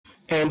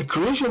and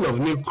creation of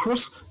new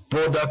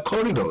cross-border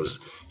corridors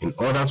in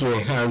order to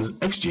enhance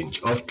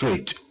exchange of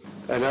trade.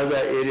 Another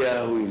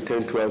area we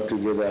intend to work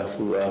together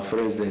with our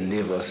friends and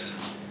neighbors,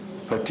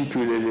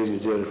 particularly in the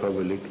Nigerian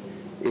Republic,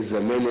 is the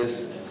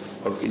menace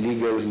of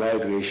illegal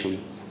migration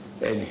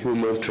and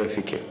human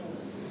trafficking.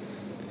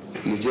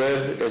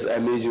 Niger, as a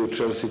major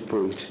transit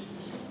point,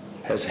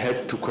 has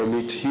had to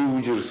commit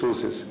huge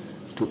resources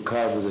to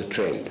curb the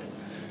trend.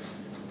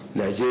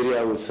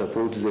 Nigeria will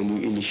support the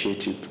new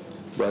initiative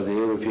by the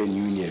European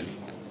Union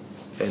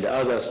and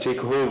other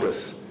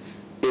stakeholders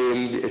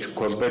aimed at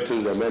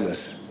combating the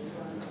menace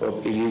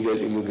of illegal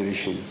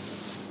immigration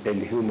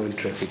and human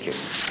trafficking.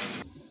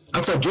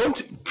 At a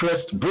joint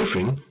press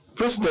briefing,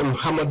 President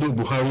Muhammadu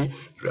Buhari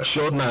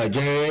reassured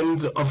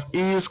Nigerians of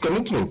his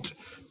commitment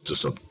to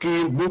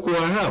subduing Boko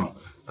Haram,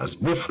 as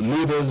both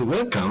leaders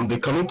welcomed the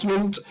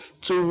commitment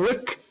to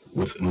work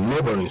with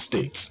neighboring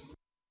states.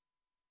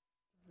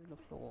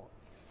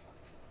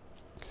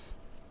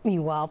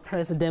 Meanwhile,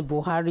 President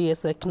Buhari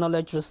has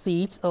acknowledged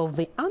receipt of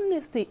the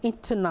Amnesty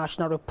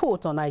International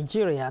report on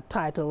Nigeria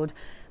titled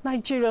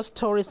Nigeria's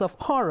Stories of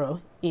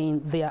Horror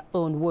in Their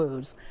Own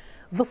Words.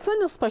 The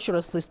Senior Special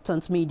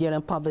Assistant Media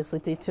and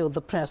Publicity to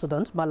the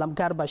President, Malam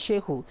Garba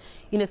Shehu,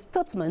 in a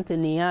statement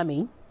in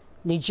Niamey,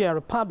 Niger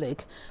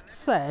Republic,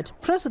 said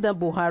President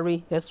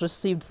Buhari has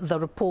received the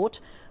report,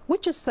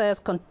 which it says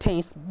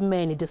contains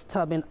many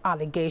disturbing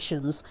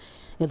allegations.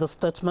 In the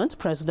statement,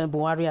 President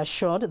Buhari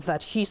assured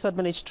that his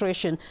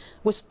administration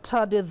will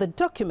study the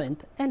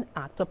document and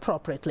act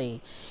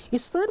appropriately. He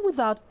said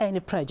without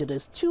any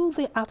prejudice to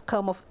the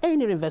outcome of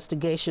any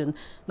investigation,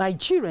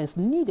 Nigerians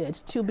needed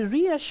to be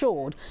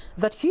reassured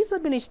that his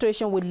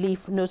administration will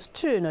leave no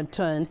stone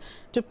unturned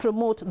to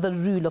promote the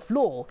rule of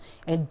law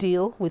and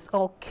deal with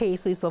all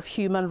cases of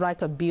human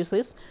rights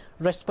abuses,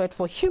 respect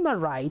for human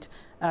rights,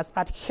 as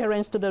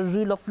adherence to the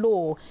rule of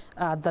law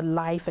are the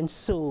life and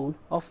soul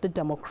of the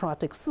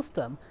democratic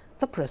system,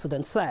 the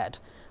president said.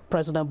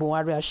 President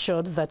Buhari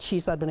assured that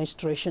his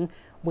administration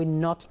will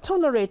not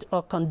tolerate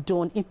or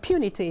condone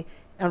impunity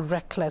and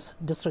reckless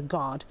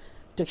disregard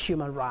to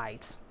human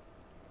rights.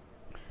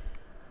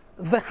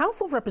 The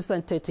House of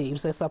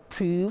Representatives has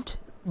approved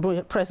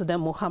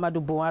President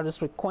Muhammadu Buhari's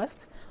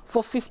request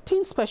for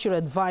 15 special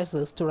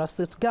advisors to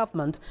assist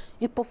government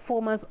in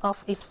performance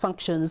of its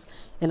functions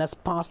and has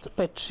passed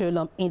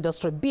petroleum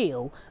industry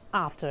bill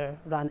after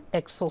an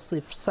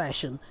exhaustive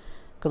session.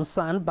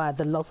 Concerned by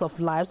the loss of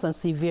lives and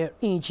severe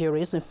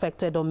injuries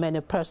inflicted on many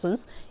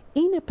persons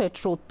in a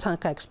petrol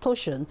tanker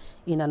explosion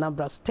in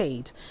Anambra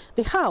State,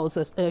 the House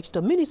has urged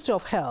the Ministry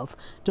of Health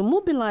to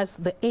mobilize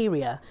the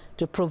area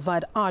to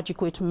provide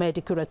adequate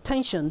medical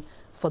attention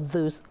for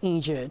those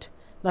injured.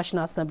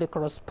 National Assembly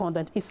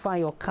correspondent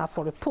Ifeanyi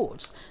Okafor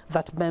reports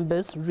that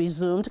members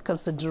resumed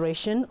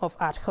consideration of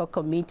ad hoc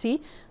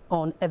committee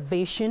on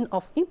evasion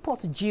of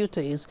import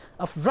duties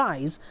of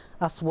rice,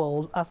 as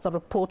well as the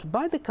report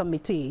by the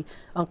committee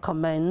on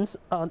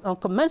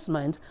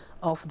commencement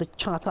of the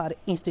Chartered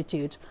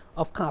Institute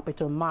of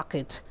Capital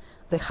Market.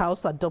 The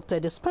House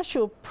adopted a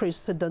special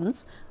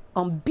precedence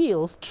on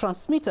bills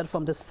transmitted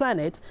from the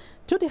Senate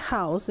to the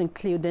House,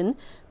 including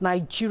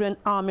Nigerian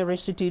Army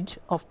Institute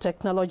of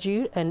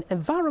Technology and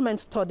Environment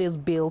Studies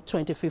Bill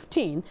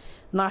 2015,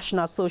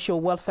 National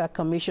Social Welfare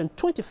Commission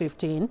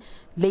 2015,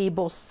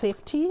 Labor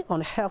Safety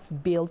on Health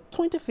Bill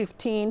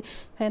 2015,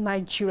 and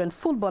Nigerian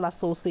Football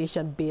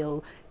Association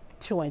Bill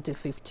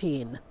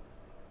 2015.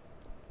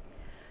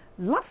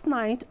 Last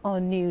night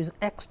on News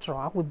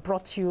Extra, we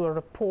brought you a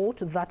report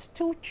that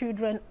 2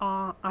 children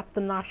are at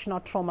the National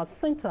Trauma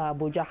Center,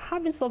 Abuja,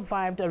 having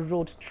survived a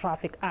road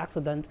traffic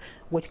accident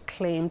which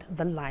claimed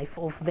the life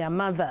of their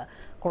mother.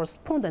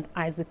 Correspondent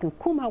Isaac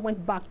Nkuma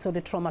went back to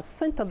the Trauma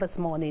Center this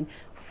morning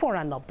for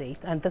an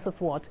update, and this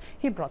is what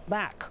he brought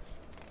back.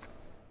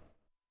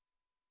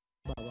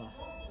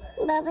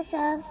 Baba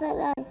Shah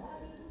Salam.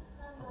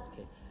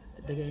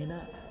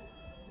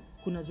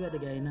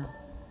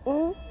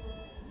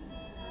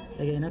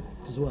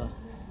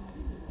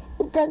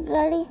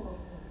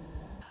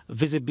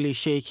 Visibly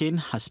shaking,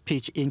 her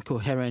speech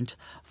incoherent,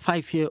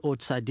 5-year-old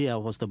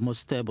Sadia was the most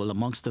stable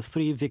amongst the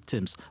 3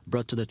 victims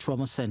brought to the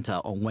trauma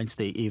center on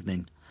Wednesday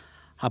evening.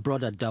 Her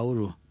brother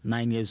Dauru,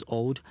 9 years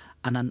old,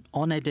 and an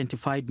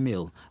unidentified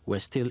male were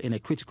still in a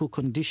critical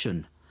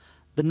condition.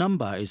 The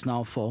number is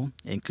now 4,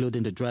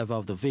 including the driver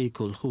of the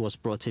vehicle who was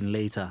brought in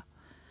later.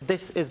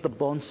 This is the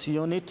burns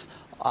unit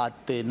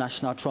at the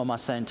National Trauma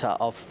Center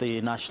of the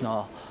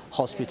National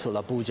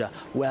Hospital, Abuja,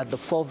 where the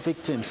 4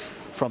 victims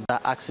from that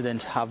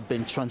accident have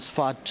been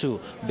transferred to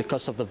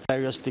because of the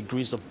various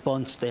degrees of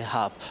burns they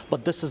have.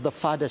 But this is the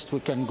farthest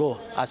we can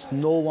go, as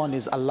no one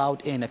is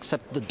allowed in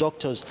except the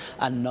doctors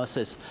and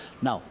nurses.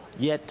 Now,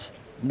 yet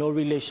no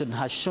relation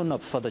has shown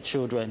up for the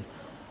children.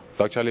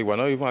 Actually, we're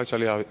not even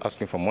actually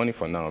asking for money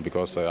for now,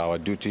 because our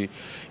duty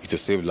is to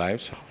save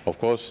lives. Of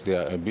course, they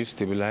are a bit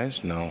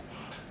stabilized now.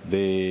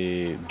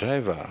 The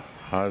driver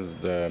has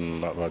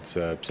about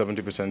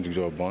 70%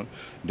 degree of burn,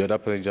 the other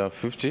passenger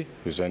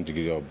 50%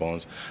 degree of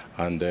burns,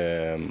 and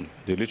the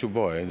little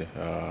boy,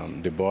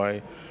 the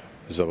boy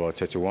is about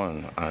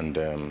 31, and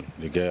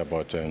they get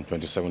about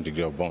 27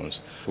 degrees of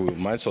burns. We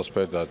might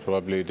suspect that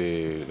probably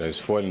there is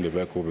fuel in the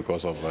vehicle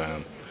because of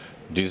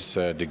this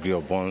degree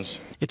of burns.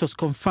 It was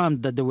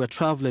confirmed that they were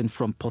traveling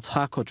from Port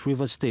Harcourt,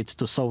 Rivers State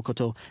to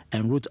Sokoto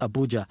en route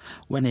Abuja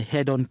when a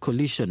head-on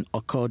collision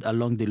occurred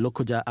along the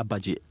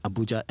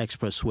Lokoja-Abuja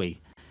Expressway.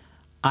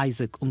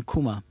 Isaac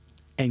Nkuma,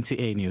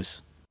 NTA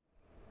News.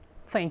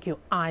 Thank you,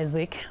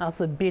 Isaac.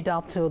 As a bid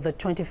up to the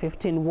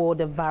 2015 World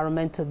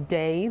Environmental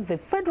Day, the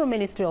Federal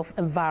Ministry of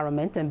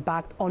Environment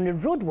embarked on a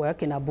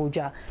roadwork in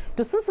Abuja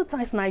to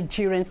sensitize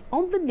Nigerians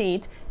on the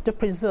need to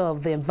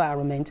preserve the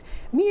environment.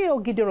 Mie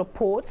Ogidi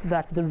reports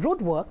that the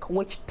roadwork,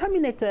 which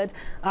terminated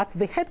at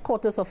the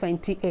headquarters of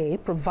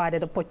NTA,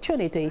 provided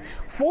opportunity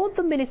for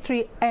the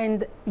Ministry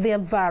and the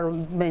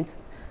Environment,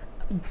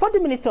 for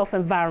the Ministry of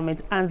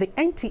Environment and the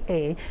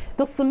NTA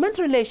to cement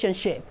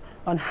relationship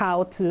on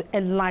how to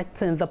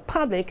enlighten the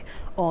public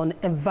on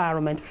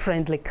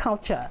environment-friendly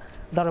culture.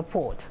 The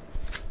report.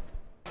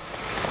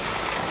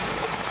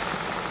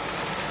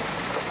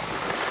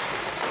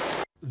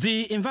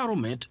 The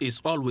environment is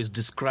always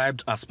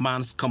described as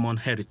man's common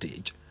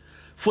heritage.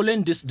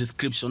 Following this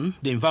description,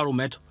 the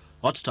environment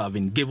ought to have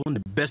been given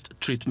the best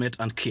treatment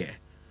and care.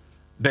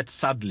 But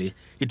sadly,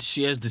 it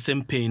shares the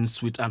same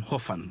pains with an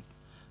orphan.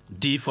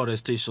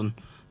 Deforestation,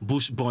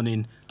 bush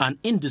burning, and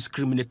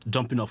indiscriminate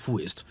dumping of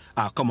waste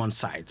are common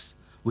sights,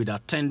 with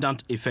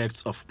attendant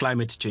effects of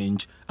climate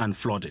change and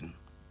flooding.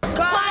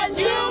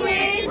 Consume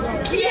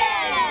it,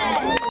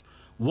 care!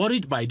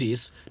 Worried by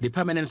this, the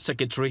permanent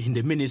secretary in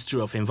the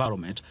Ministry of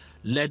Environment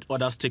led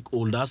other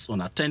stakeholders on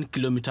a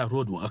 10-kilometer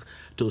roadwork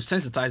to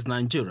sensitize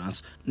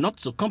Nigerians not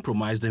to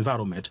compromise the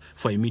environment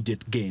for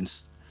immediate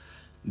gains.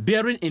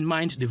 Bearing in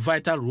mind the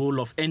vital role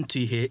of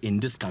NTA in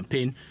this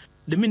campaign,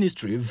 the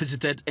ministry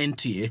visited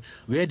NTA,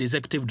 where the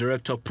Executive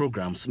Director of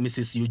Programs,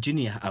 Mrs.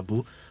 Eugenia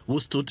Abu, who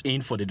stood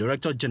in for the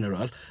Director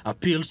General,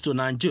 appealed to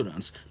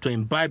Nigerians to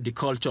imbibe the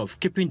culture of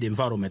keeping the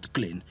environment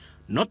clean,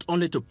 not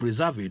only to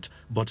preserve it,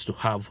 but to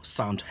have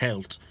sound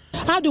health.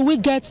 How do we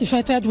get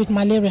infected with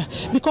malaria?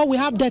 Because we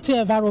have dirty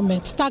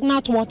environment,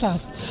 stagnant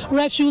waters,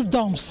 refuse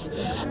dumps.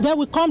 Then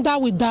we come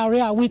down with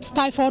diarrhea, with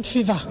typhoid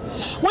fever.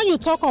 When you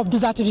talk of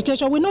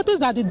desertification, we notice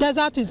that the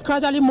desert is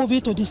gradually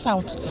moving to the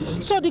south.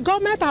 So the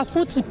government has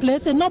put in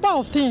place a number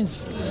of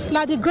things,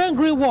 like the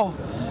Green Wall,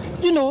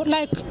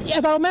 like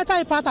environmental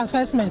impact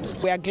assessment.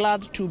 We are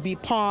glad to be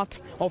part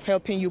of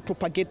helping you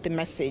propagate the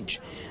message.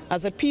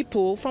 As a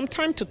people, from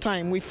time to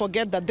time, we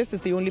forget that this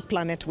is the only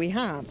planet we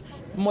have.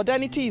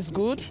 Modernity is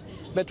good,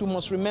 but we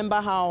must remember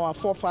how our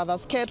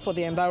forefathers cared for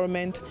the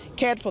environment,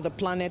 cared for the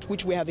planet,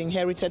 which we have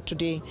inherited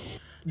today.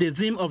 The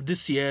theme of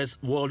this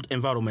year's World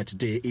Environment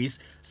Day is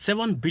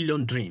 7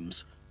 billion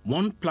dreams,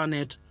 one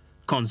planet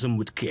consumed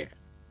with care.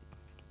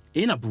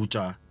 In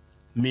Abuja,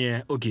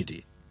 Mie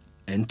Ogidi,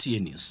 NTA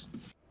News.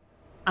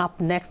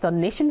 Up next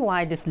on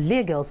Nationwide is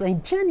Lagos,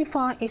 and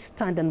Jennifer is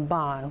standing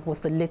by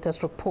with the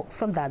latest report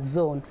from that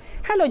zone.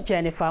 Hello,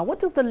 Jennifer.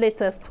 What is the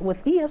latest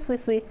with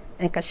EFCC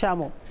and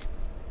Kashamo?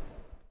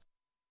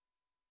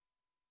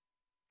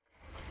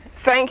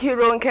 Thank you,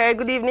 Ronke.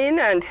 Good evening,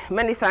 and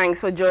many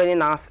thanks for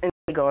joining us in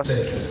Lagos.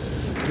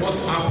 What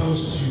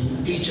happens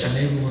to each and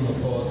every one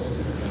of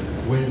us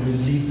when we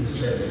leave the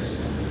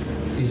service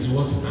is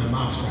what I'm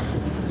after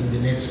in the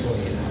next 4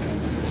 years.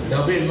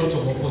 There'll be a lot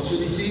of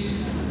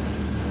opportunities,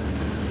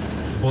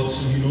 but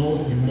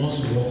you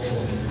must work for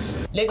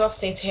it. Lagos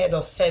State Head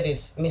of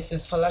Service,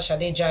 Mrs.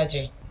 Folashade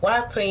Jaji,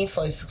 while praying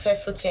for a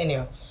successful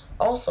tenure,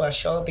 also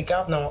assured the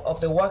governor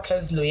of the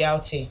workers'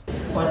 loyalty.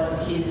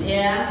 But he's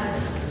here,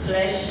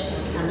 fresh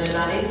and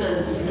alive,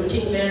 and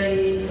looking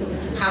very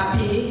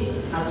happy,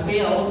 as we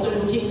are also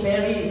looking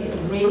very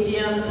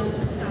radiant.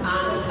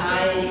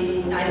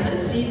 And I can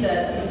see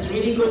that it's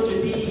really going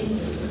to be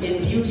a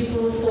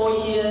beautiful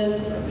 4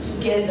 years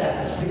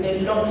together with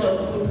a lot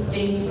of good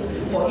things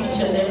for each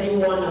and every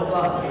one of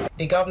us.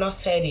 The governor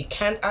said he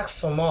can't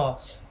ask for more,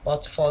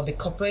 but for the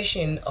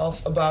cooperation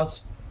of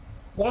about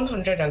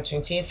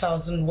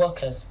 128,000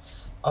 workers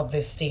of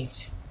the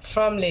state.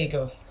 From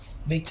Lagos,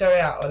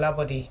 Victoria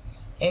Olabode,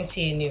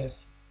 NTA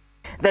News.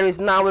 There is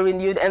now a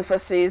renewed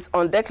emphasis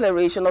on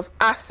declaration of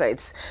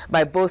assets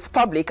by both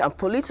public and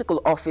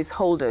political office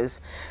holders.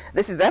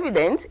 This is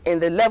evident in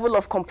the level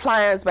of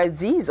compliance by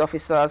these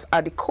officers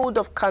at the Code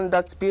of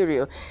Conduct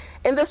Bureau.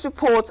 In this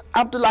report,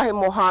 Abdullahi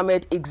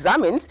Mohammed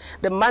examines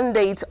the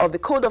mandate of the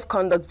Code of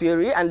Conduct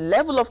Bureau and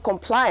level of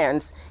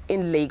compliance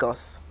in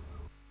Lagos.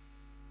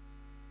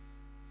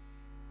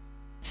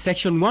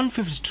 Section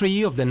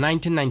 153 of the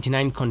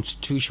 1999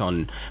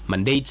 Constitution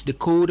mandates the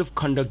Code of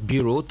Conduct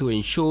Bureau to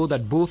ensure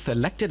that both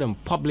elected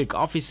and public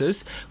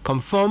officers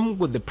conform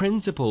with the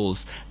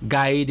principles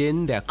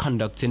guiding their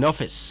conduct in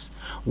office.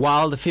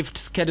 while the 5th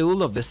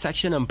schedule of the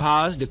section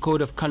empowers the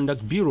Code of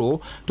Conduct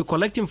Bureau to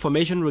collect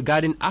information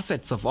regarding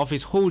assets of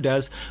office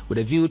holders with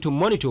a view to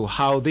monitor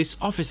how these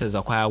officers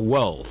acquire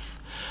wealth.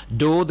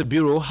 Though the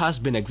Bureau has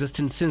been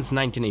existing since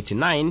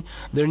 1989,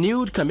 the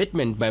renewed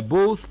commitment by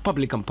both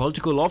public and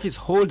political office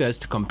holders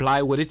to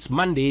comply with its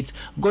mandates,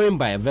 going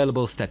by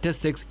available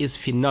statistics, is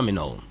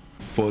phenomenal.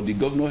 For the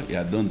governor, he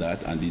had done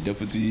that, and the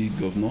deputy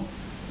governor.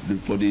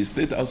 For the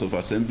State House of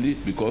Assembly,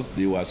 because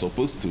they were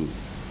supposed to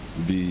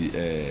be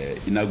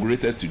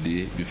inaugurated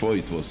today before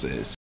it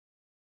was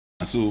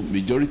so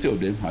majority of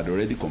them had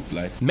already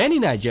complied. Many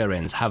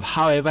Nigerians have,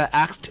 however,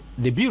 asked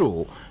the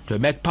Bureau to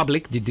make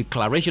public the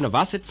declaration of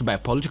assets by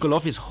political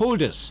office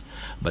holders,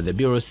 but the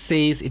Bureau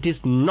says it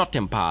is not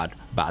empowered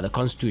by the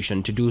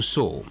Constitution to do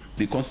so.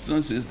 The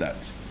Constitution says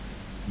that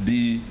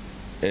the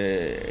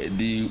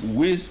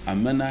ways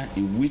and manner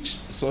in which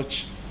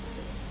such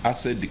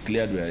asset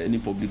declared by any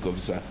public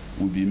officer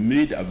will be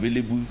made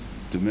available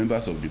to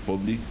members of the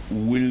public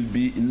will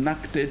be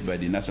enacted by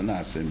the National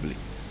Assembly.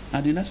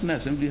 And the National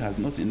Assembly has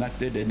not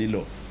enacted any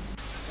law.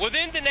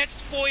 Within the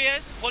next 4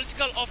 years,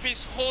 political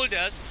office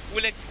holders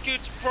will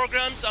execute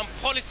programs and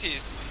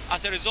policies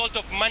as a result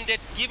of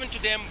mandates given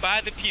to them by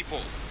the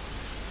people.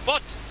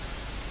 But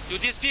do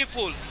these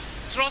people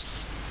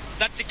trust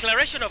that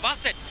declaration of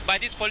assets by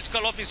these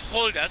political office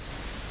holders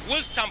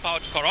will stamp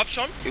out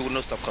corruption? It will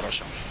not stop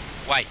corruption.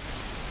 Why?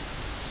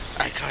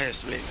 I can't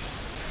explain.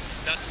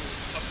 That will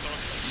stop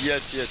corruption?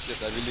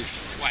 Yes, I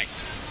believe. Why?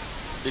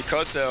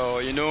 Because,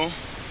 you know,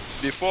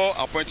 before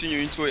appointing you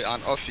into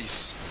an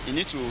office, you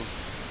need to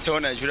tell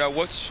Nigeria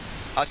what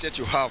assets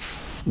you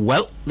have.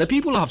 Well, the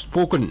people have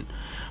spoken,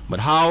 but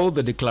how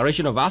the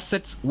declaration of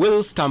assets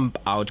will stamp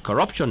out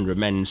corruption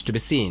remains to be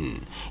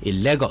seen.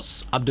 In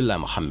Lagos, Abdullah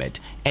Mohammed,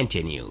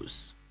 NTA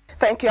News.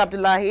 Thank you,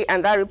 Abdullahi,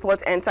 and that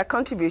report ends a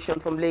contribution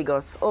from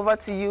Lagos. Over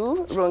to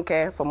you,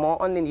 Ronke, for more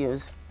on the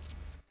news.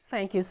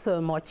 Thank you so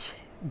much,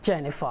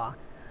 Jennifer.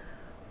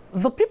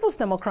 The People's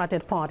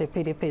Democratic Party,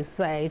 PDP,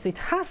 says it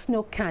has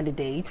no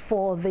candidate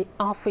for the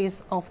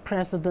office of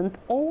President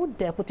or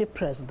Deputy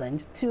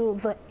President to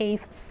the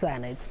 8th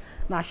Senate.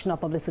 National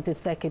Publicity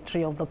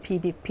Secretary of the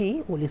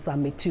PDP, Olisa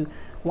Metu,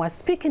 while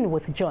speaking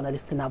with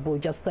journalists in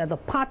Abuja, said the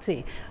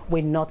party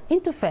will not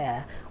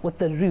interfere with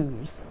the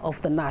rules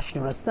of the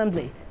National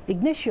Assembly.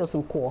 Ignatius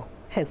Nko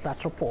has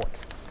that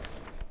report.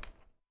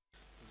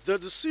 The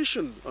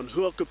decision on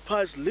who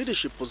occupies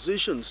leadership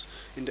positions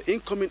in the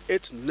incoming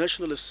 8th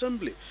National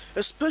Assembly,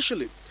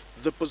 especially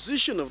the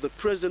position of the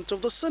President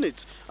of the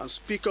Senate and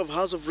Speaker of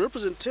House of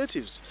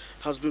Representatives,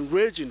 has been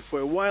raging for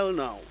a while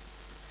now.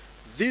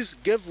 This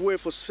gave way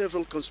for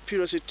several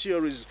conspiracy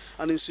theories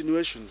and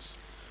insinuations.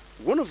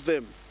 One of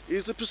them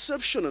is the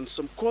perception in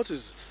some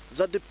quarters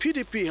that the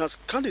PDP has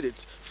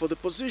candidates for the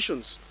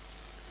positions.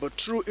 But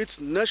through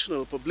its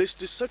National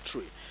Publicity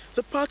Secretary,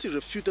 the party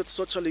refuted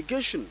such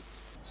allegation.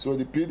 So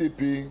the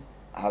PDP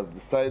has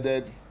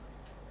decided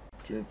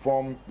to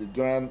inform the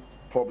general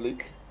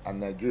public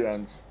and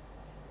Nigerians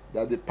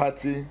that the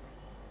party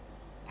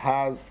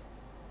has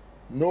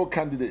no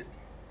candidate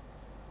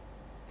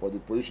for the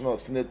position of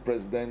Senate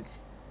President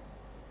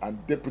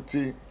and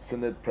Deputy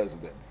Senate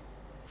President.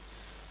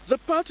 The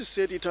party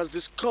said it has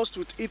discussed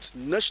with its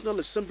National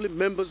Assembly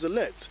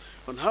members-elect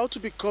on how to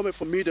become a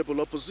formidable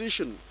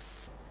opposition.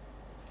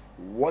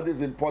 What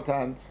is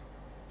important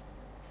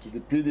to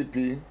the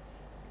PDP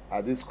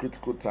at this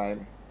critical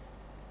time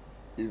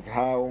is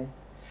how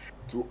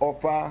to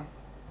offer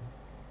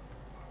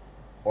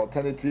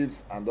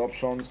alternatives and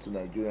options to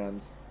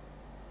Nigerians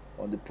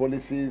on the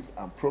policies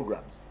and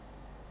programs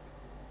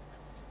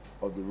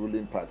of the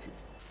ruling party.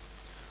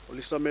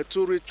 Olisa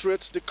Metu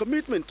reiterates the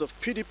commitment of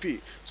PDP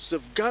to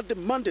safeguard the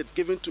mandate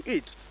given to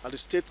it at the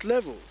state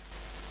level.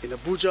 In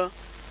Abuja,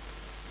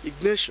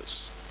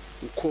 Ignatius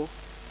Nko,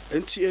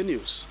 NTA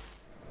News.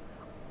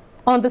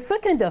 On the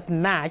 2nd of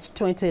March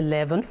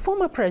 2011,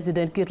 former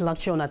President Goodluck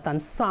Jonathan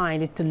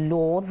signed into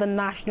law the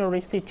National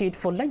Institute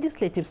for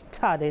Legislative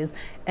Studies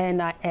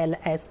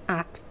NILS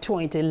Act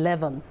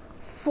 2011.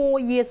 4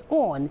 years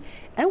on,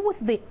 and with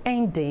the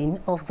ending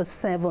of the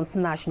 7th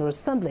National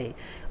Assembly,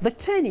 the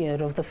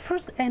tenure of the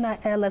first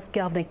NILS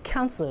Governing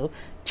Council,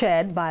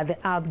 chaired by the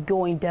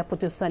outgoing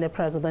Deputy Senate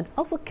President,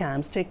 also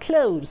comes to a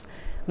close.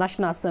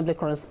 National Assembly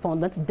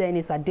correspondent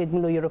Dennis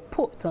Adegmuloye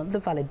reports on the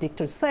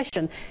valedictory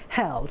session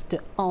held to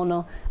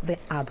honor the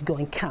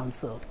outgoing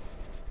council.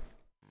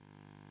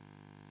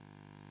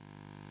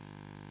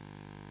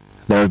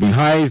 There have been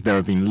highs, there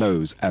have been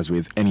lows, as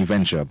with any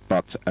venture,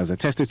 but as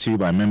attested to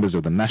by members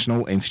of the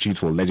National Institute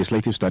for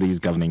Legislative Studies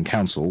Governing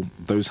Council,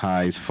 those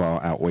highs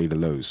far outweigh the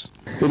lows.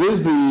 It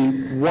is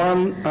the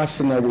one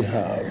arsenal we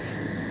have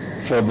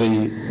for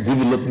the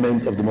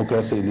development of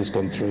democracy in this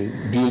country,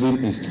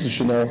 building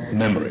institutional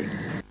memory.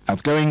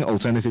 Outgoing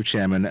Alternative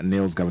Chairman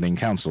Niels Governing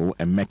Council,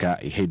 Emeka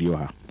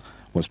Ihedioha,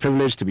 was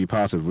privileged to be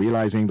part of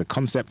realizing the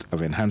concept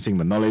of enhancing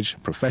the knowledge,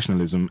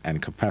 professionalism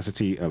and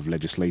capacity of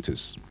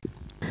legislators.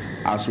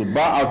 As we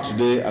bow out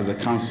today as a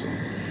council,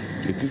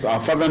 It is our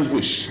fervent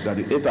wish that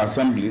the 8th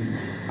Assembly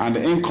and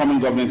the incoming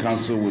Governing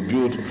Council will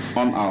build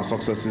on our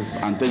successes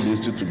and take the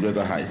Institute to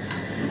greater heights.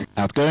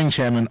 Outgoing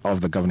chairman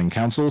of the Governing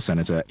Council,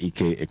 Senator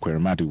Ike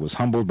Ekweremadu, was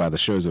humbled by the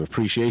shows of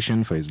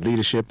appreciation for his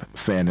leadership,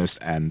 fairness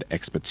and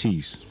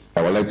expertise.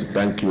 I would like to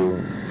thank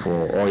you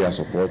for all your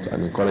support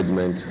and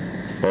encouragement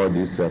all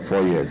these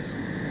 4 years.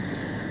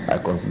 I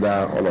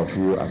consider all of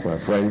you as my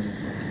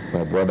friends,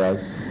 my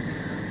brothers,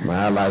 my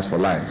allies for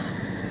life.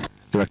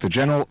 Director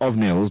General of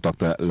NILS,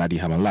 Dr. Ladi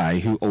Hamalai,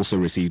 who also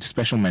received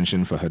special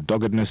mention for her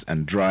doggedness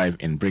and drive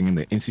in bringing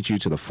the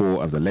Institute to the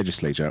fore of the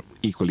legislature,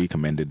 equally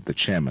commended the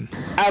chairman.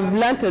 I've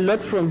learned a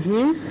lot from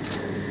him,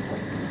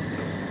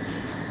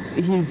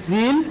 his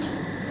zeal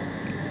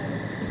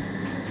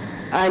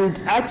and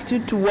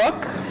attitude to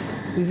work,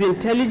 his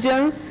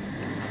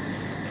intelligence,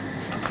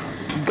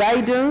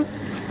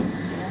 guidance,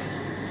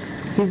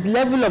 his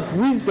level of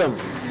wisdom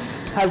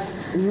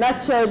has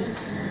nurtured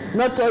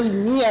not only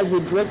me as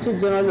the Director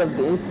General of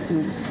the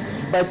Institute,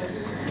 but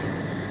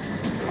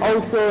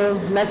also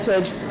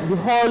nurtured the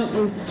whole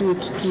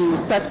Institute to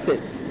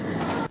success.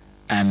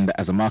 And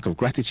as a mark of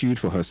gratitude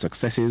for her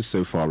successes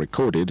so far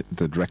recorded,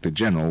 the Director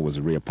General was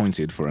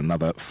reappointed for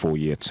another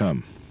 4-year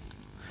term.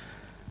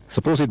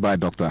 Supported by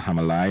Dr.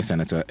 Hamalai,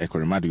 Senator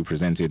Ekweremadu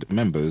presented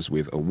members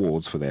with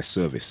awards for their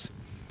service.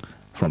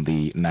 From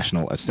the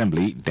National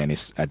Assembly,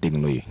 Dennis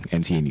Adegunloye,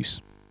 NTA News.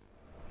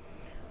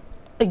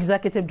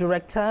 Executive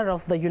Director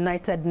of the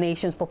United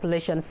Nations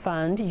Population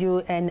Fund,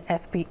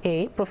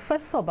 UNFPA,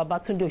 Professor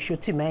Babatunde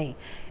Oshotimehin,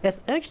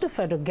 has urged the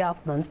federal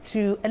government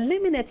to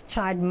eliminate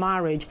child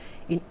marriage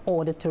in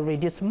order to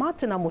reduce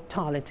maternal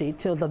mortality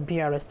to the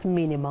barest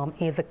minimum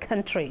in the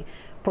country.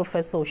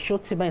 Professor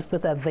Oshotimehin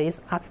stated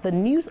this at the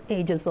News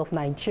Agents of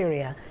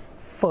Nigeria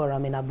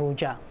Forum in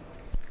Abuja.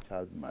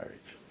 Child marriage.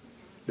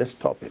 Let's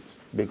stop it.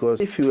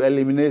 Because if you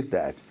eliminate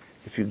that,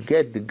 if you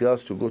get the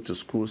girls to go to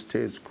school,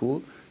 stay in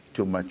school,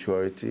 to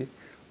maturity,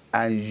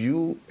 and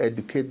you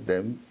educate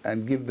them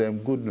and give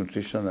them good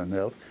nutrition and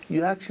health,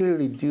 you actually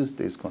reduce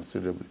this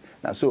considerably.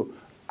 Now, so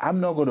I'm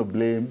not going to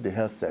blame the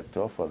health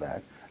sector for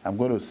that. I'm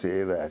going to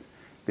say that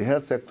the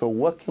health sector,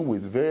 working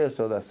with various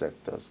other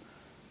sectors,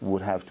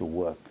 would have to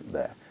work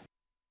there.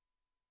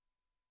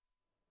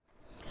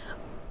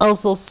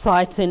 Also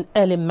citing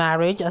early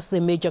marriage as a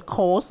major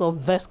cause of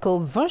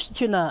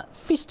vesico-vaginal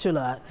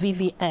fistula,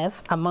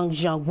 VVF, among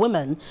young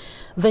women,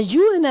 the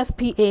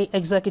UNFPA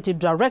Executive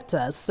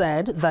Director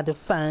said that the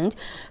fund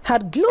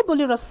had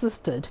globally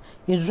assisted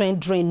in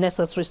rendering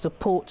necessary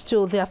support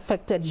to the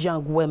affected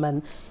young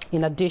women,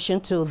 in addition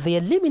to the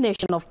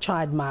elimination of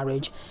child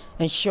marriage,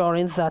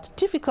 ensuring that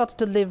difficult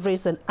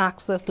deliveries and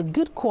access to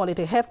good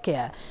quality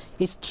healthcare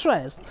is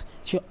stressed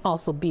should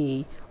also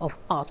be of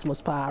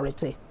utmost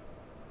priority.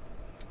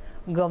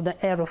 Governor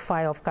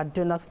El-Rufai of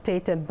Kaduna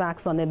State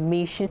embarks on a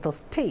mission to the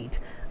state.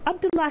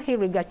 Abdullahi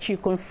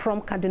Rigachikun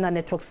from Kaduna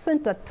Network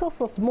Center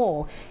tells us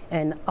more,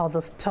 and other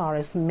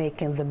stories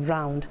making the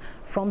round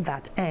from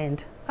that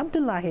end.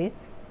 Abdullahi,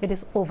 it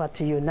is over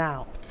to you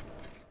now.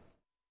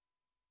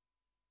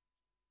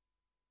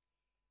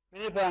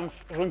 Many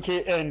thanks,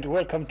 Ronke, and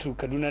welcome to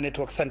Kaduna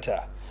Network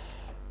Center.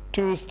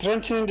 To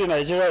strengthen the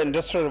Nigeria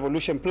Industrial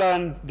Revolution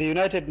Plan, the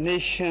United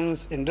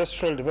Nations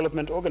Industrial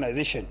Development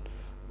Organization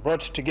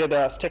brought together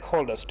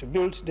stakeholders to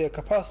build their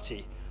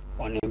capacity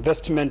on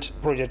investment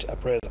project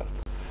appraisal.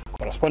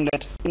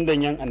 Correspondent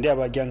Indanyang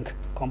Andiabagyang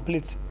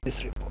completes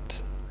this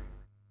report.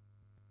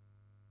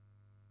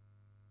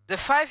 The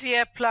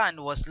 5-year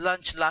plan was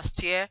launched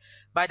last year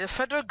by the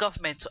federal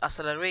government to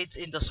accelerate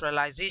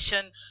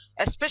industrialization,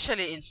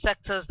 especially in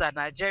sectors that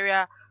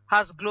Nigeria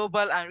has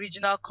global and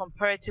regional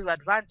comparative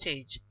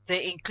advantage.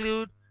 They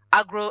include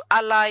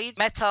agro-allied,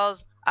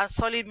 metals, and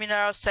solid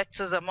mineral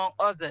sectors, among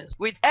others.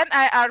 With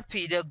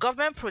NIRP, the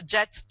government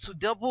projects to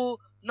double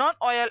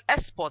non-oil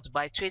export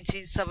by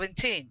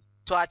 2017.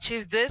 To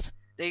achieve this,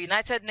 the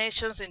United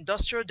Nations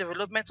Industrial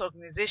Development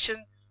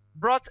Organization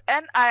brought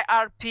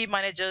NIRP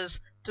managers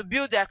to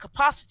build their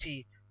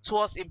capacity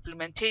towards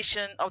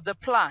implementation of the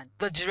plan.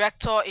 The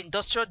Director,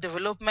 Industrial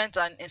Development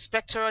and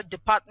Inspectorate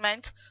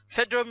Department,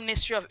 Federal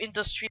Ministry of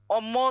Industry,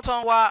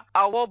 Omotonwa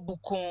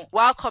Awobukun,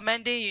 while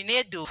commending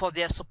UNEDO for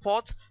their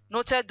support,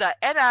 noted that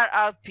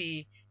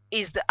NIRP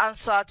is the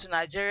answer to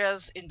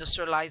Nigeria's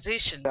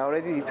industrialization. We are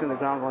already hitting the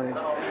ground running.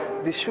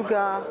 The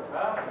sugar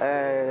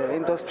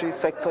industry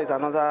sector is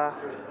another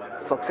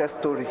success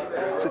story.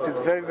 So it is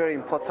very, very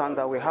important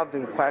that we have the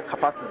required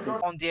capacity.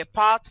 On their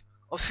part,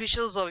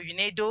 officials of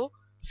UNEDO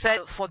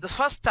said for the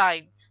first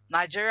time,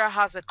 Nigeria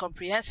has a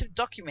comprehensive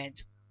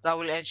document that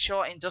will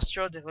ensure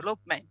industrial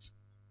development.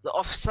 The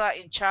officer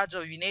in charge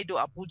of UNEDO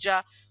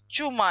Abuja,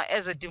 Chuma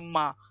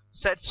Ezedimma,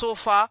 said so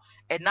far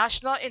a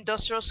national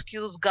industrial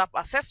skills gap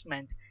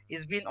assessment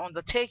is being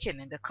undertaken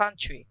in the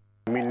country.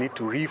 We need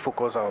to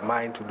refocus our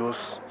mind to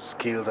those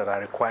skills that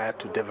are required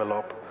to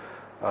develop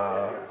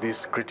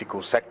these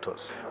critical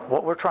sectors.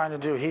 What we're trying to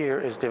do here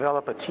is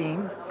develop a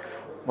team,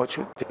 which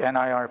the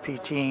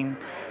NIRP team,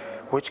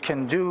 which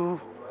can do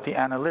the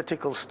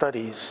analytical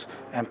studies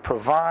and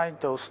provide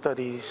those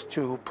studies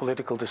to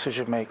political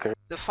decision makers.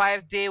 The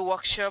 5-day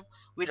workshop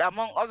will,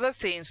 among other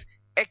things,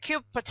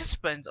 equip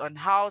participants on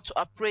how to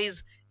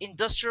appraise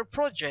industrial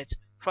projects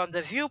from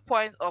the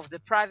viewpoint of the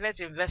private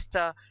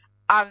investor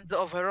and the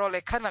overall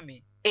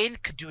economy. In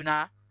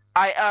Kaduna,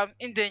 I am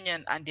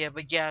Indenyan and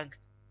Abuja,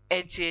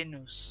 NTA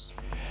News.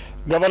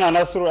 Governor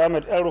Nasru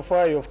Ahmed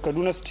El-Rufai of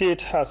Kaduna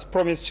State has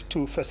promised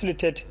to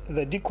facilitate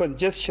the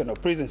decongestion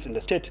of prisons in the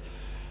state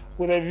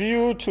with a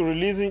view to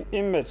releasing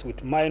inmates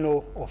with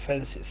minor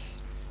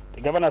offenses. The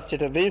governor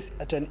stated this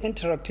at an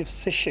interactive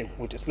session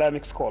with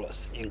Islamic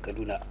scholars in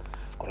Kaduna.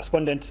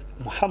 Correspondent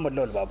Muhammad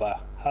Lawal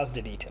Baba has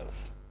the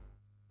details.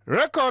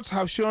 Records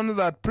have shown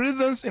that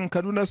prisons in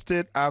Kaduna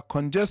State are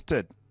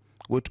congested,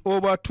 with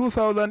over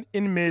 2,000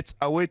 inmates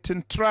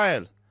awaiting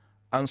trial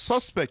and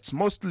suspects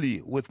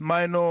mostly with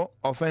minor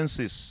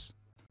offenses.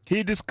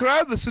 He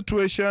described the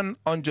situation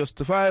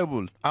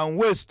unjustifiable and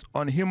waste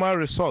on human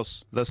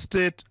resource the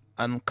state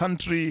and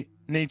country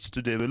needs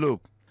to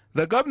develop.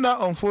 The governor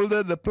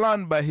unfolded the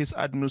plan by his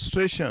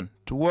administration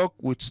to work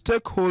with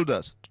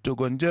stakeholders to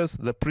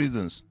congest the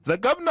prisons. The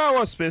governor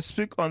was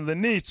specific on the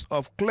needs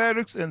of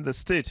clerics in the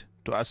state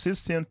to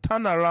assist him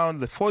turn around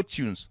the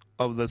fortunes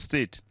of the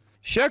state.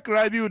 Sheikh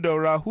Rabiu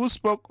Daura, who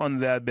spoke on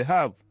their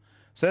behalf,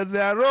 said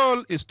their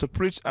role is to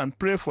preach and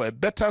pray for a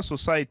better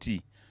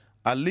society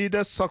and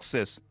leaders'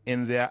 success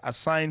in their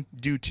assigned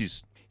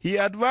duties. He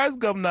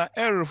advised Governor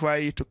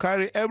El-Rufai to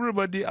carry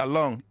everybody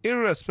along,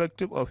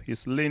 irrespective of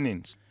his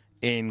leanings.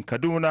 In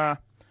Kaduna,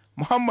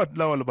 Muhammad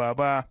Lawal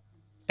Baba,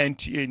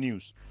 NTA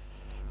News.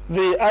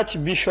 The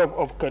Archbishop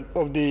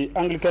of the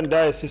Anglican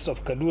Diocese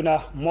of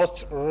Kaduna,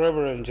 Most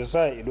Reverend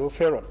Josiah Ido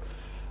Ferron,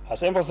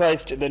 has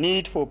emphasized the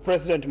need for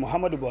President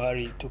Muhammadu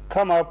Buhari to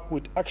come up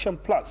with action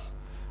plans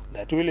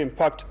that will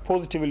impact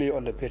positively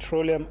on the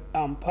petroleum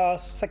and power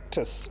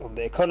sectors of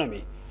the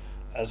economy,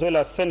 as well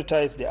as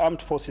sanitize the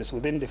armed forces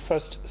within the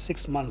first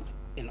 6 months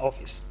in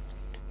office.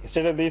 He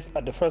stated this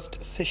at the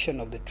first session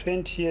of the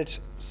 20th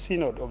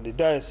Synod of the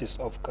Diocese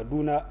of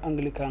Kaduna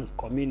Anglican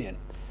Communion.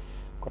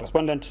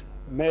 Correspondent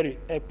Mary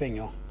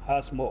Epenyo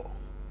has more.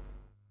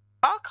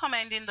 While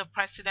commending the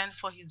president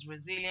for his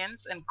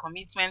resilience and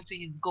commitment to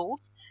his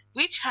goals,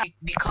 which have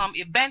become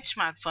a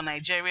benchmark for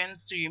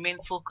Nigerians to remain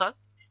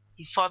focused,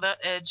 he further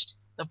urged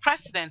the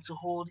president to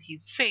hold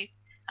his faith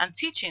and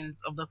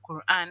teachings of the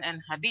Quran and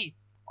Hadith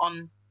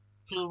on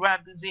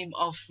pluralism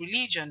of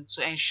religion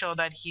to ensure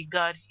that he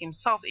guard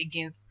himself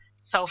against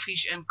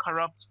selfish and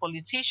corrupt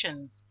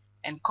politicians,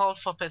 and called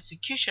for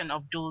persecution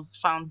of those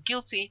found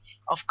guilty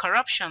of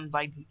corruption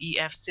by the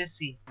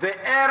EFCC. The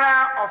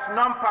era of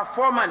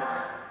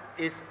non-performance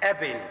is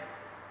ebbing.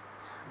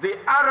 The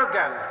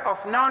arrogance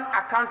of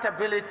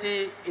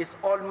non-accountability is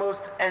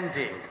almost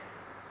ending,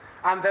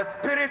 and the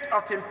spirit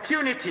of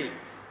impunity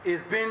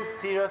is being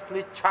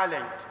seriously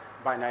challenged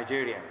by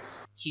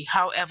Nigerians. He,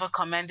 however,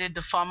 commended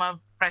the former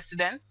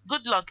president,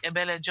 Goodluck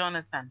Ebele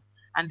Jonathan,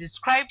 and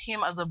described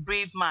him as a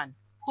brave man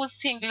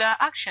whose singular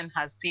action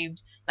has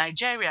saved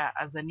Nigeria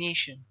as a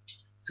nation.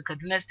 To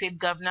Kaduna State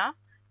Governor,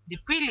 the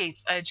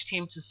prelate urged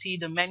him to see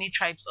the many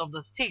tribes of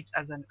the state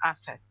as an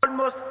asset.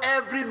 Almost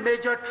every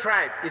major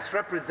tribe is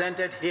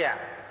represented here,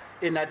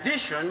 in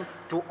addition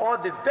to all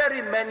the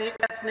very many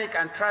ethnic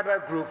and tribal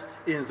groups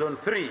in Zone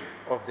 3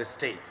 of the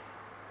state.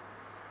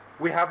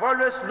 We have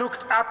always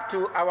looked up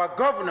to our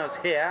governors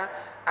here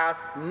as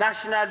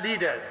national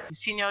leaders. The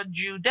senior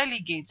Jew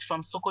delegates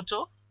from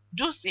Sokoto,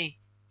 Dutse,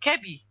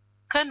 Kebbi,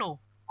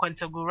 Kano,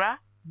 Kwantagora,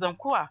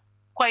 Zankua,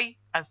 Kwai,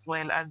 as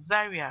well as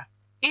Zaria.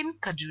 In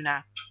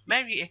Kaduna,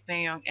 Mary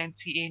Ekpenyong,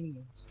 NTA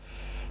News.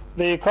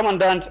 The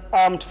Commandant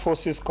Armed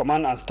Forces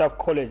Command and Staff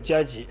College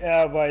Jaji,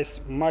 Air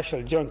Vice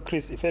Marshal John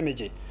Chris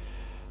Ifemeji,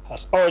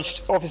 has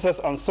urged officers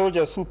and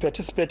soldiers who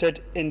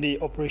participated in the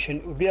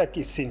Operation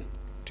Ubiakisin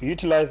to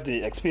utilize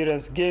the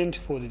experience gained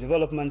for the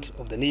development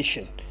of the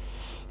nation.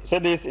 He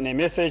said this in a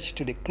message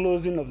to the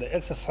closing of the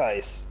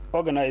exercise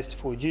organized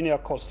for Junior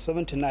Course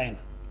 79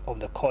 of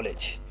the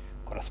college.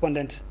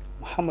 Correspondent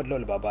Muhammad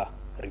Lawal Baba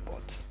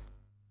reports.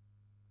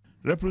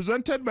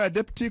 Represented by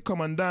Deputy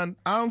Commandant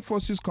Armed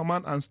Forces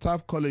Command and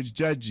Staff College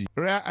Jaji,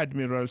 Rear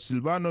Admiral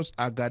Silvanus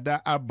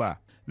Agada Abba,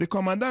 the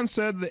commandant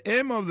said the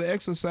aim of the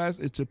exercise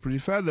is to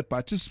prepare the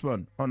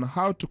participant on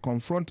how to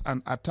confront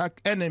and attack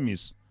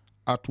enemies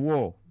at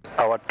war.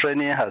 Our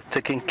training has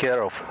taken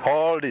care of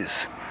all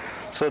this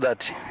so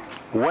that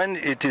when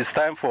it is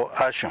time for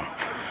action,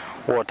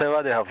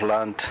 whatever they have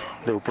learned,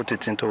 they will put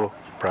it into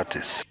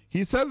practice.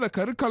 He said the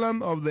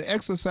curriculum of the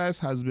exercise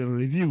has been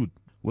reviewed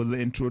with the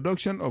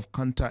introduction of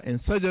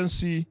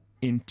counterinsurgency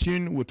in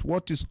tune with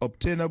what is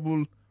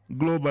obtainable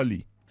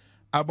globally.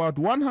 About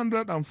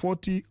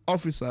 140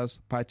 officers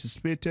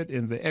participated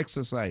in the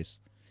exercise.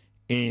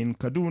 In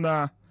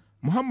Kaduna,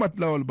 Muhammad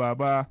Lawal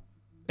Baba,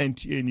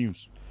 NTA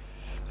News.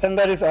 And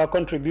that is our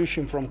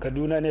contribution from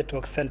Kaduna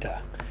Network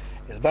Center.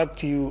 It's back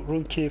to you,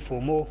 Ronke,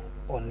 for more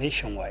on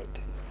Nationwide.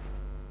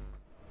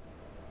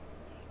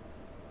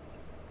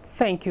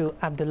 Thank you,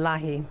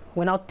 Abdullahi.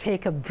 We'll now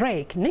take a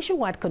break.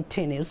 Nationwide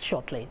continues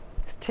shortly.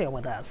 Stay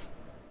with us.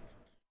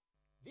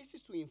 This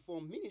This is to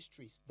inform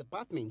ministries,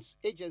 departments,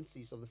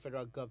 agencies of the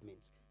federal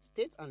government,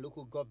 state and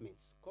local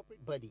governments,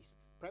 corporate bodies,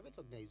 private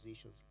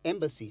organizations,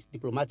 embassies,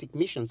 diplomatic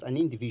missions, and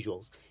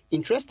individuals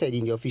interested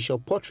in the official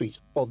portrait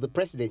of the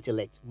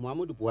President-elect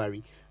Muhammadu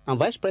Buhari and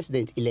Vice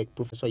President-elect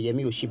Professor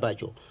Yemi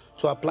Osinbajo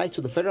to apply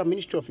to the Federal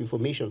Ministry of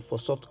Information for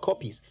soft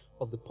copies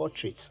of the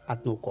portraits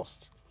at no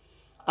cost.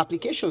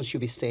 Applications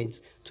should be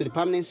sent to the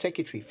Permanent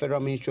Secretary,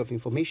 Federal Ministry of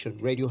Information,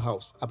 Radio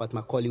House, Abat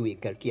Macaulay Way,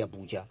 Garki,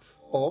 Abuja,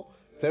 or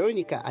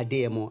Veronica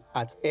Adeyemo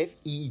at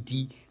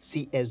fedcs.gov.ng,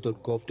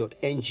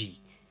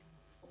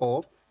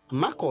 or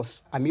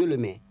Marcos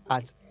Amioleme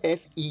at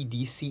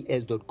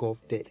fedcs.gov.ng.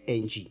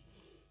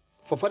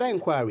 For further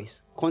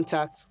inquiries,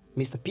 contact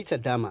Mr. Peter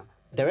Dama,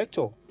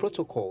 Director,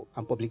 Protocol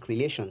and Public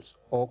Relations,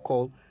 or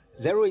call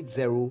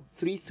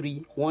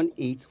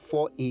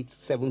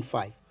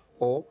 080-3318-4875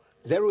 or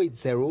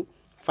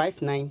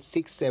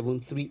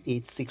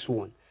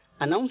 080-5967-3861.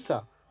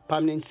 Announcer,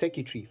 Permanent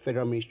Secretary,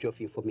 Federal Ministry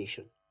of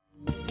Information.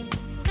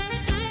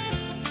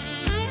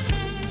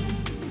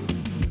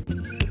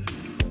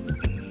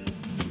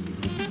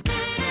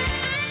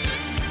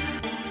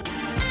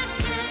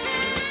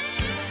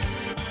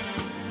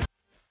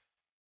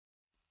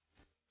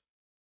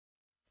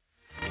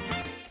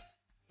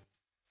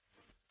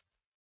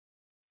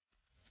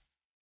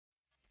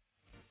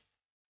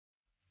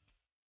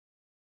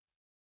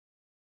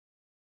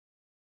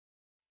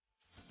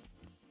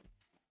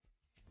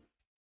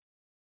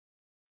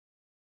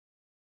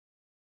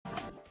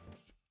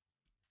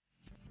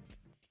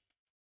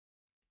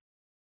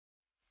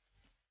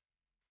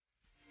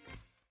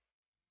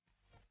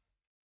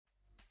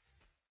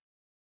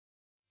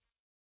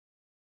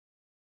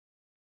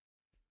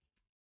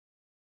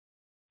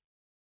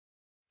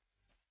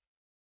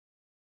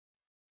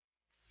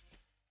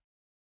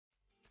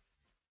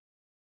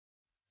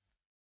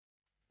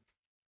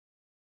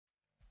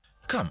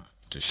 Come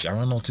to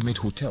Sharon Ultimate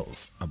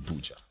Hotels,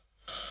 Abuja,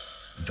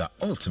 the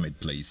ultimate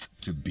place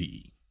to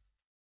be.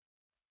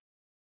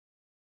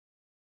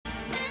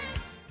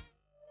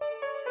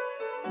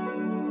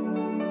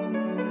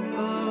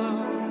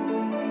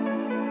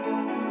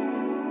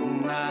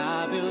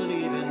 I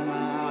believe in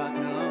my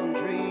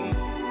country.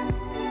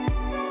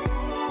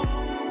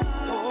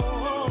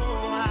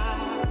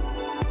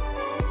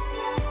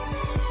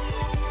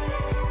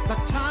 The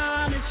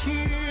time is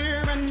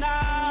here and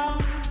now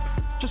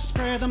to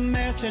spread the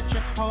message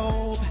of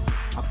hope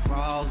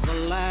across the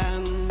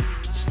land.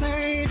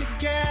 Stay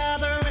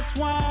together as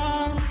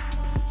one.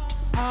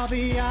 All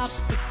the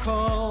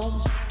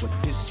obstacles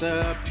would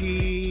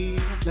disappear.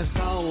 Let's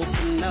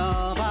open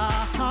up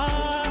our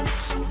hearts.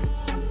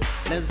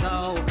 Let's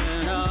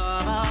open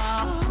up our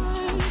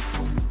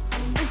eyes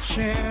and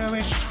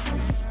cherish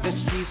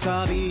this piece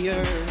of the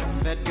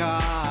earth that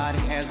God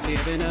has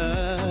given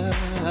us.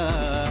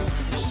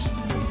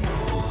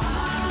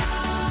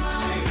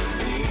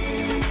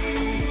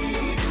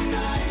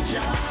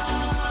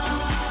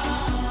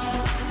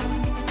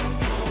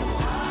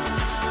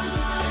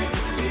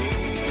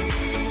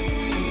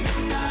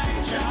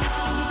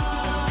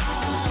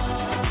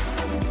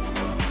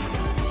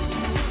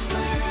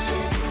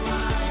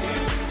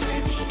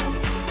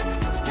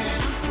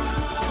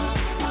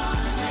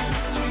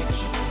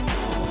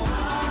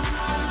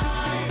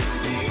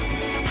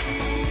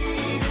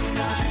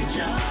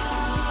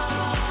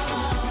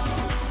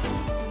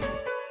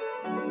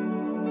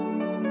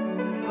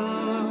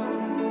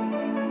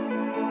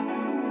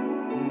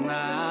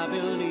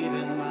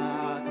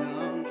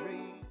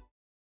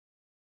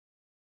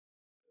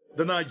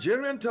 The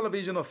Nigerian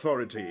Television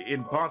Authority,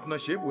 in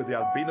partnership with the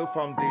Albino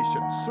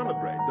Foundation,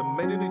 celebrate the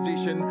maiden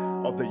edition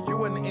of the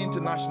UN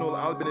International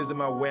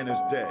Albinism Awareness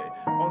Day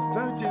on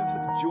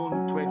 13th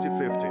June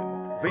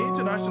 2015. The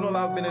International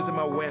Albinism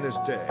Awareness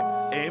Day,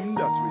 aimed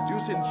at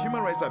reducing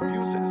human rights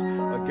abuses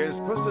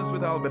against persons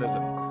with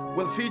albinism,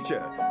 will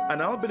feature an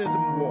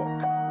albinism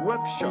walk,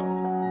 workshop,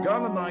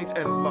 gala night,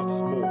 and lots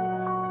more.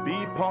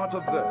 Be part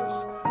of this.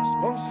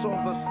 Sponsor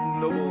this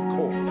noble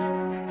cause.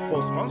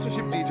 For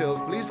sponsorship details,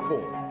 please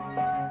call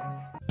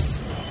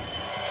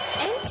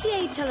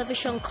NTA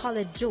Television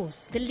College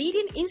Jos, the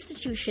leading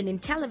institution in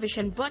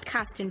television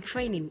broadcasting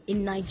training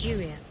in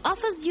Nigeria,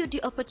 offers you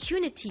the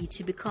opportunity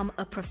to become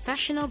a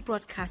professional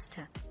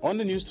broadcaster. On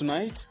the news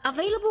tonight,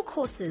 available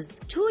courses: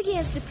 2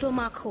 years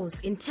diploma course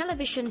in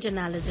television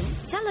journalism,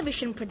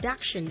 television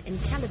production, and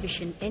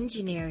television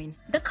engineering.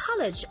 The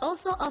college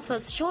also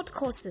offers short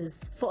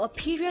courses for a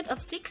period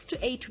of 6 to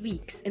 8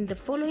 weeks in the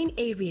following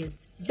areas: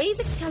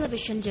 basic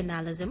television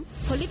journalism,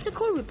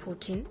 political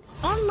reporting,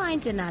 online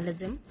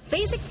journalism,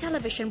 basic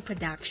television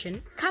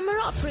production,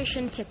 camera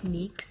operation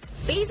techniques,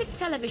 basic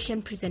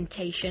television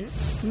presentation,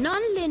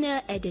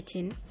 non-linear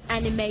editing,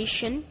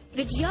 animation,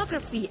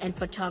 videography and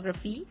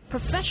photography,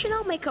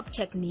 professional makeup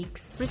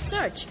techniques,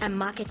 research and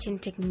marketing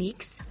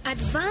techniques,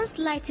 advanced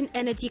lighting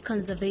energy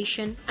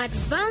conservation,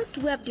 advanced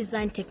web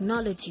design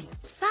technology,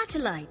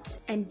 satellite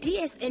and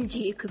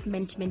DSNG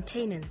equipment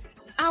maintenance.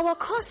 Our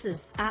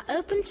courses are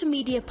open to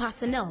media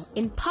personnel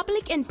in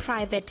public and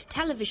private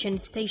television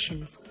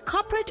stations,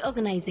 corporate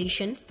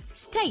organizations,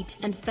 state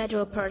and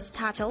federal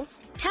parastatals,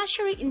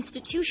 tertiary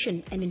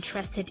institutions, and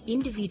interested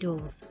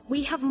individuals.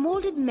 We have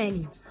molded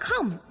many.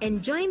 Come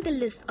and join the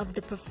list of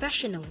the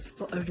professionals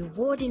for a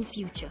rewarding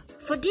future.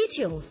 For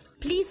details,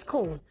 please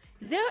call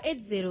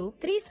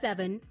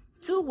 08037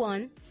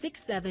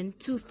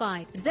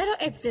 216725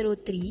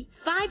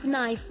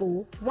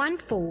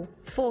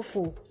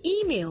 0803-594-1444.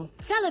 Email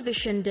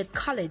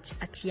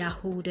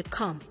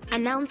television.college@yahoo.com.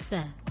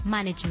 Announcer,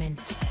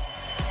 Management.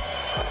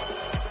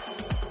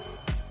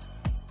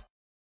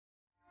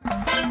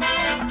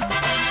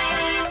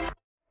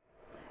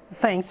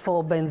 Thanks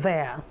for being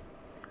there.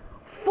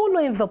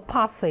 Following the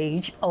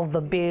passage of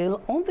the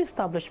bill on the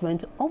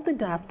establishment of the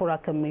Diaspora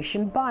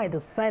Commission by the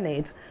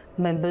Senate,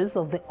 members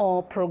of the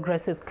All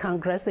Progressives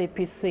Congress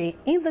APC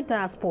in the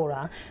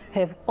diaspora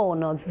have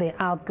honored the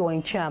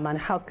outgoing chairman,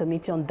 House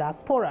Committee on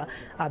Diaspora,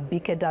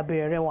 Abike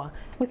Dabiri-Erewa,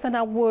 with an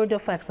award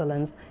of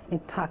excellence in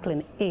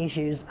tackling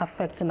issues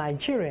affecting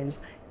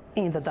Nigerians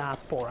in the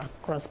diaspora.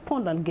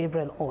 Correspondent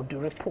Gabriel Odu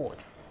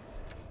reports.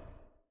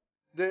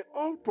 The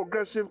All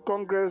Progressive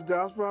Congress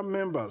diaspora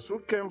members who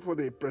came for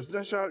the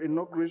presidential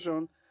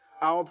inauguration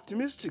are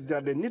optimistic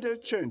that the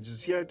needed change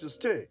is here to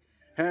stay,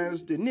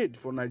 hence the need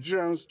for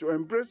Nigerians to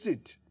embrace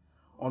it.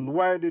 On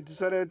why they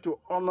decided to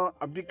honor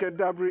Abike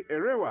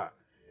Dabiri-Erewa,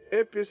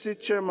 APC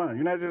chairman,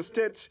 United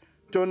States,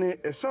 Tony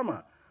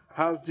Esama,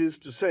 has this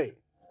to say.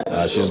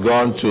 She's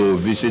gone to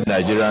visit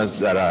Nigerians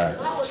that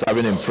are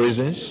serving in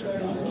prisons.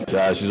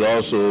 She's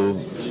also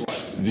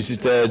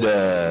visited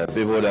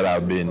people that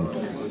have been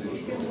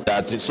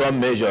some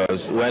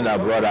measures when our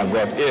brother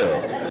got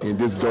ill. In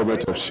this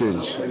government of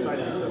change,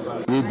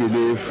 we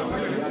believe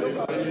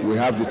we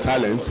have the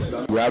talents,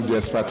 we have the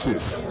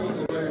expertise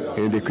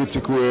in the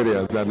critical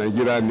areas that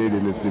Nigeria needs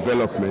in its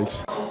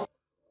development.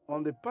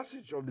 On the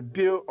passage of the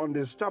bill on the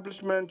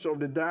establishment of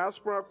the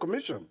Diaspora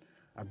Commission,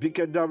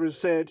 Abike Dabiri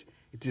said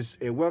it is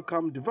a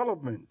welcome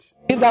development.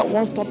 Need that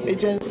one-stop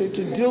agency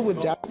to deal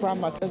with diaspora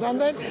matters, and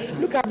then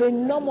look at the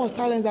enormous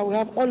talents that we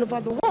have all over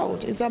the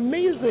world. It's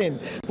amazing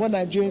what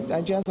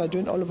Nigerians are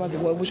doing all over the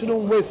world. We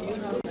shouldn't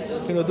waste,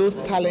 those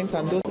talents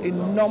and those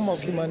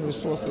enormous human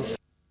resources.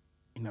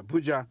 In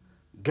Abuja,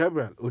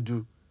 Gabriel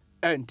Odu,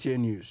 NTA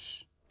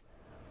News.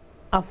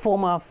 A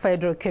former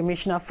Federal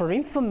Commissioner for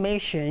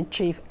Information,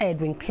 Chief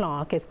Edwin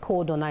Clark, has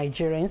called on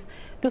Nigerians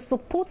to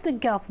support the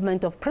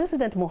government of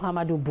President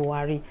Muhammadu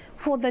Buhari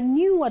for the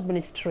new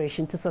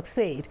administration to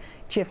succeed.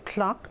 Chief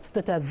Clark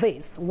stated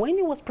this when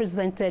he was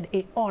presented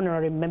an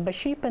honorary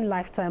membership and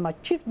lifetime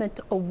achievement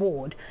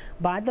award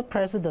by the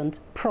President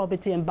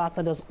Probity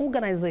Ambassadors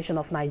Organization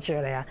of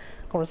Nigeria.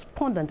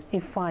 Correspondent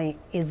Ifeanyi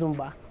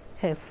Izumba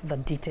has the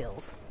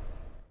details.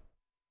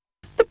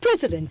 The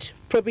President,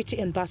 Probity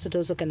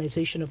Ambassadors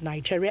Organization of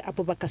Nigeria,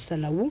 Abubakar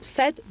Salawu,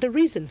 said the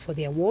reason for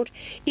the award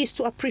is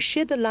to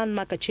appreciate the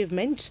landmark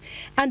achievements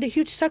and the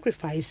huge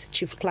sacrifice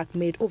Chief Clark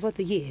made over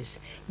the years,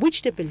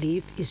 which they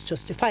believe is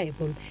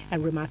justifiable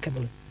and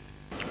remarkable.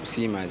 We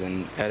see him as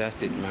an elder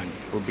statesman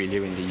who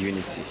believes in the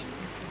unity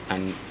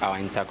and our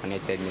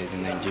interconnectedness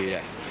in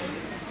Nigeria.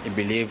 We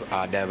believe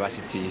our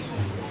diversity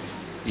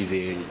is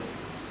a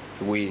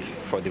way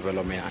for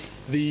development.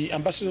 The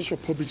ambassadors for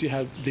probity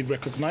they've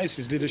recognized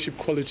his leadership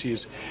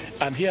qualities,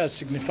 and he has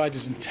signified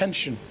his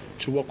intention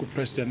to work with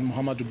President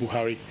Muhammadu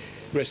Buhari,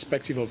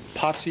 irrespective of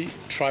party,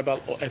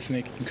 tribal or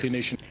ethnic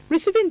inclination.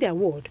 Receiving the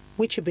award,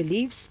 which he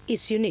believes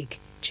is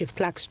unique, Chief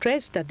Clark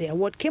stressed that the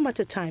award came at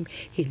a time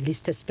he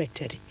least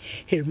expected.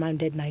 He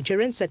reminded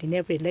Nigerians that in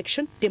every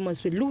election there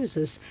must be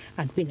losers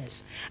and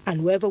winners,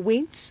 and whoever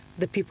wins,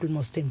 the people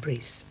must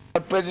embrace. The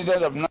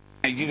President of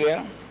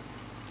Nigeria,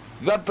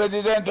 the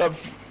President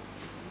of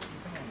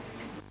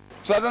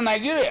Southern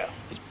Nigeria,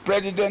 is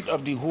President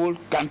of the whole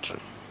country.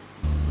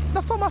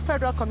 The former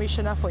Federal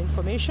Commissioner for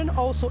Information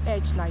also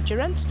urged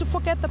Nigerians to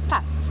forget the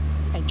past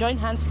and join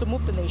hands to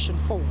move the nation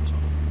forward.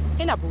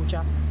 In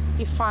Abuja,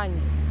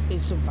 Ifeanyi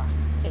Izumba,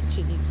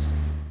 NTA News.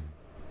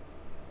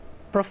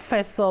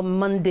 Professor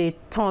Monday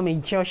Tommy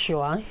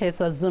Joshua has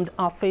assumed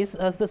office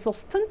as the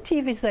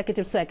substantive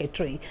executive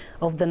secretary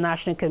of the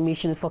National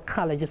Commission for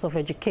Colleges of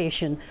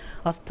Education.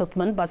 A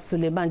statement by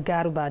Suleiman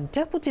Garuba,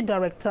 Deputy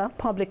Director,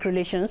 Public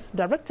Relations,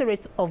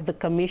 Directorate of the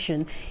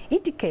Commission,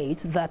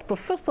 indicates that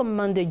Professor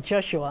Monday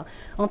Joshua,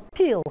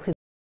 until his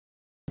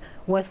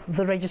was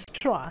the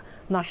Registrar,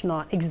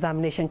 National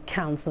Examination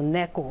Council,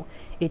 NECO.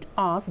 It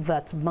adds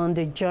that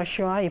Monday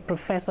Joshua, a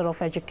professor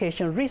of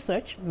education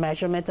research,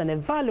 measurement and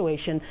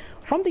evaluation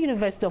from the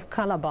University of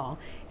Calabar,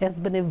 has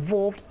been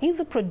involved in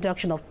the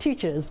production of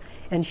teachers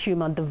and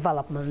human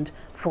development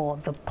for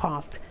the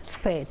past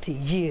 30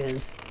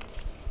 years.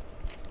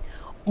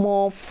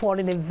 More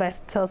foreign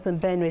investors in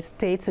Benue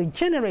State to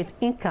generate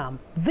income.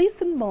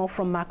 This and more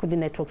from Makurdi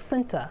Network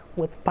Center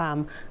with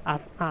Pam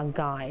as our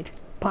guide.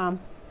 Pam,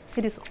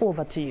 it is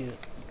over to you.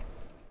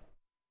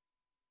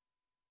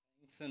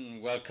 Thanks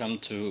and welcome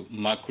to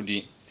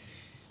Makurdi.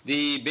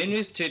 The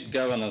Benue State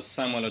Governor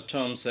Samuel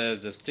Otom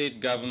says the state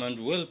government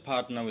will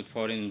partner with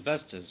foreign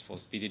investors for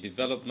speedy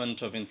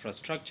development of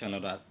infrastructure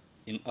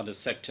in other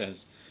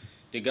sectors.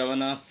 The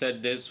governor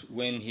said this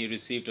when he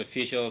received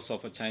officials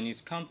of a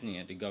Chinese company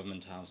at the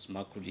government house,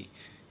 Makuli.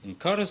 In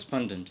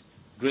correspondent,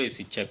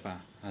 Grace Ichepa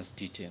has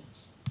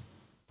details.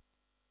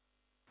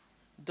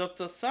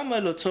 Dr.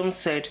 Samuel Otom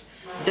said,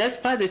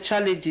 despite the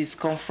challenges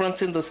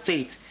confronting the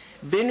state,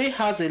 Benue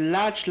has a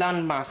large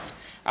landmass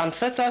and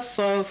fertile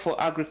soil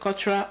for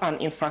agricultural and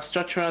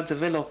infrastructural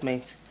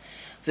development.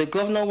 The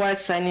governor, while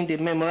signing the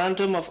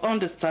Memorandum of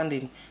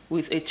Understanding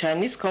with a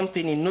Chinese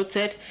company,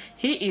 noted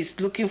he is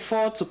looking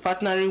forward to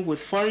partnering with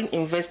foreign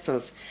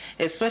investors,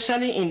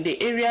 especially in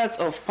the areas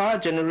of power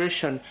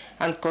generation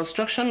and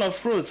construction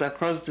of roads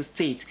across the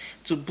state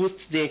to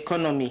boost the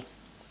economy.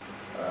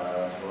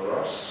 For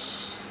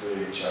us,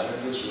 the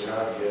challenges we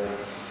have here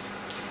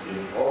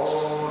in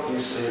all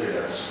these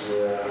areas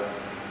where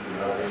we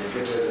have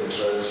indicated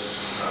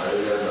interests are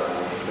areas that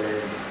we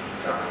think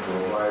can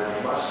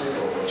provide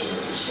massive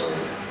opportunities for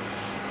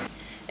you.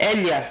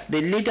 Earlier,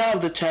 the leader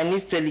of the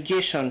Chinese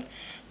delegation,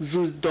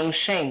 Zhu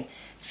Dongsheng,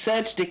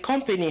 said the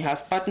company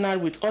has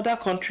partnered with other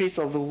countries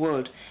of the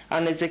world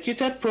and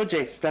executed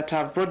projects that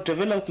have brought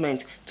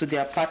development to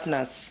their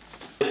partners.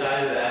 We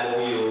signed the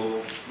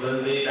MOU.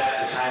 When we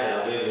back to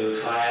China, we will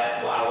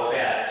try our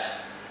best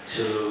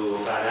to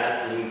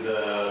finance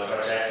the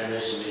project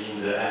mentioned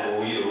in the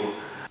MOU.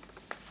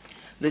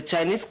 The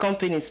Chinese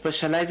company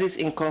specializes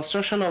in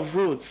construction of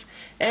roads,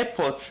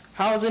 airports,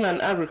 housing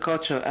and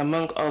agriculture,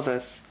 among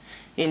others.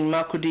 In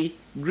Makudi,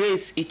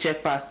 Grace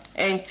Ichepa,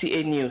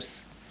 NTA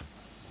News.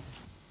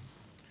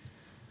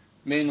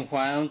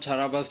 Meanwhile,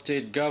 Taraba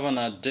State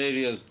Governor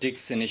Darius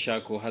Dixon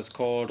Ishaku has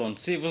called on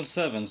civil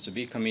servants to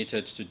be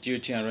committed to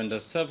duty and render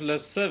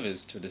selfless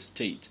service to the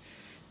state.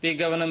 The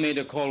governor made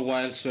a call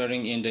while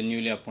swearing in the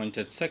newly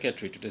appointed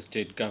secretary to the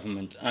state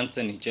government,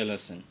 Anthony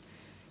Jellison.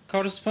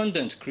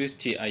 Correspondent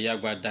Christy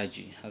Ayagwa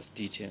Daji has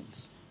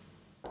details.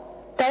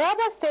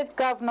 Taraba State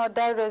Governor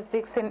Darius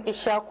Dixon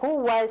Ishaku,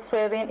 while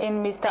swearing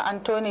in Mr.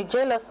 Anthony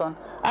Jellison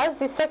as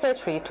the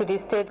secretary to the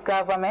state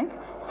government,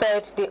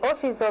 said the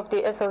office of the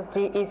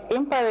SSG is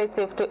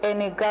imperative to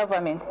any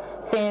government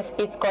since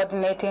its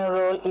coordinating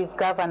role is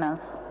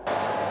governance.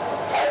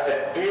 As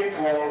a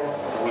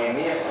people, we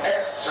need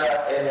extra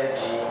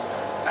energy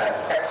and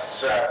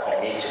extra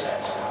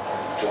commitment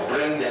to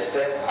bring the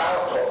state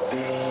out of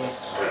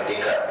these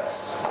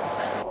predicaments.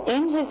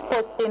 In his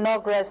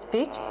post-inaugural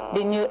speech,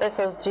 the new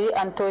SSG,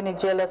 Anthony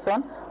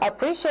Jellison,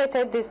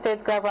 appreciated the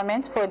state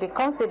government for the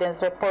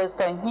confidence reposed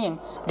on him.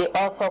 The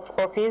oath of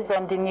office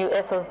on the new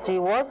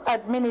SSG was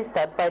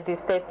administered by the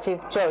state chief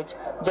judge,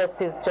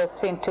 Justice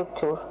Josephine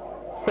Tuktur.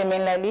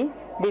 Similarly,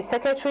 the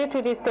secretary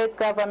to the state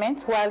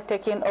government, while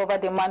taking over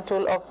the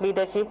mantle of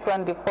leadership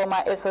from the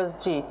former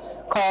SSG,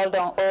 called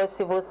on all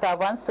civil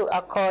servants to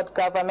accord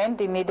government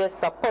the needed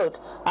support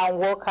and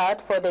work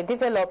hard for the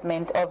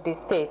development of the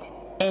state.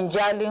 In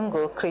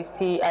Jalingo,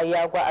 Christy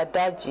Ayagwa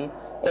Adaji,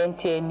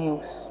 NTA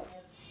News.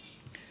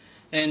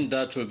 And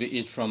that will be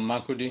it from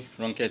Makudi.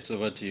 Ronke, it's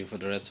over to you for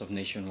the rest of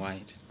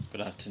Nationwide.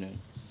 Good afternoon.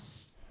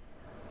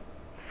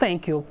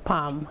 Thank you,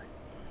 Pam.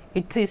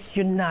 It is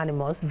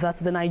unanimous that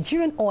the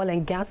Nigerian oil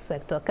and gas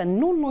sector can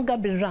no longer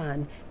be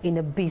run in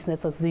a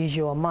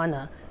business-as-usual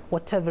manner.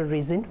 Whatever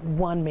reason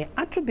one may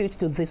attribute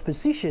to this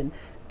position,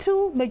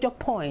 two major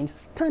points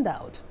stand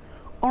out: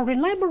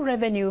 unreliable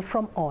revenue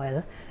from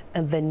oil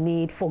and the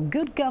need for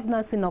good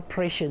governance in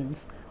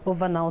operations.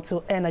 Over now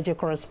to energy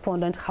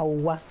correspondent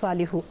Hauwa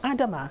Salihu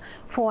Adama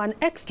for an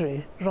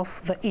extra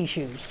of the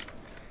issues.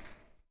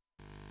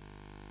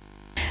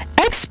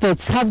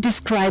 Experts have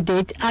described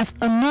it as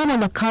a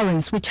normal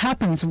occurrence which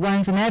happens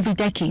once in every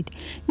decade.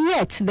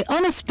 Yet, the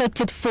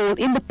unexpected fall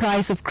in the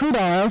price of crude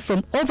oil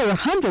from over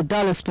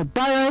 $100 per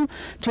barrel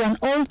to an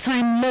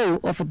all-time low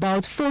of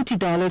about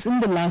 $40 in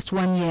the last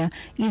 1 year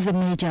is a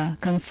major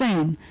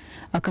concern.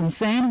 A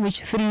concern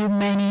which threw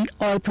many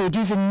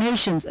oil-producing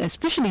nations,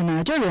 especially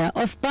Nigeria,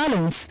 off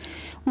balance.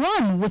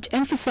 One which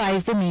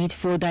emphasized the need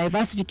for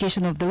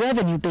diversification of the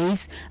revenue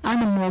base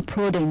and a more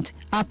prudent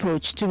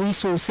approach to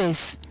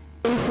resources.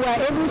 If we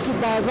are able to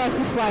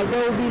diversify,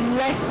 there will be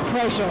less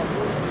pressure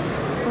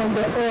on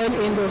the oil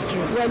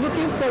industry. We are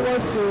looking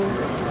forward to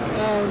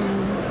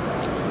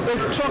a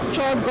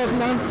structured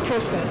governance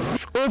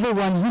process. With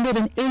over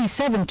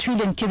 187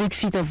 trillion cubic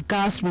feet of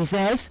gas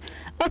reserves,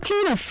 a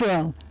cleaner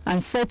fuel,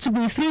 and said to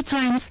be 3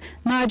 times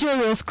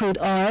Nigeria's crude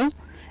oil,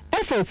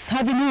 efforts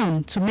have been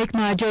on to make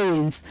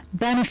Nigerians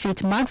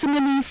benefit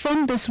maximally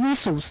from this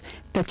resource,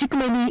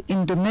 particularly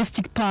in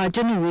domestic power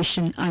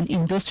generation and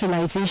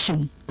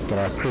industrialization. There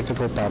are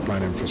critical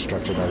pipeline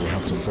infrastructure that we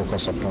have to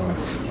focus upon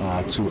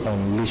to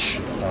unleash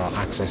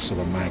access to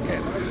the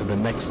market. The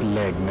next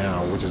leg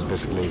now, which is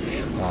basically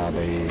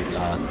the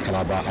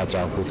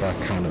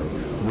Calabar-Ajaokuta Canal,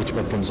 which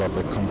opens up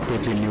a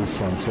completely new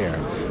frontier,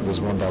 is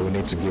one that we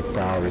need to give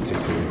priority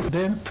to.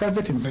 Then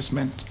private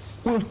investment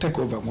will take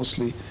over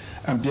mostly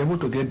and be able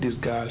to get this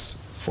gas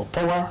for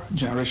power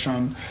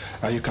generation.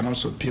 You can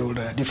also build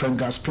different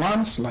gas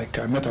plants like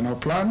methanol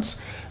plants.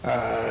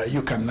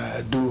 You can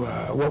do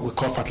what we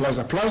call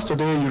fertilizer plants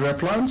today, urea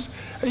plants.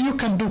 You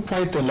can do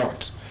quite a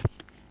lot.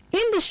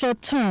 In the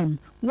short term,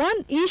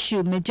 one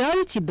issue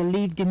majority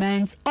believe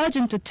demands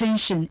urgent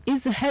attention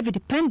is the heavy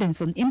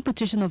dependence on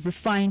importation of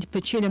refined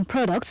petroleum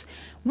products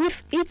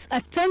with its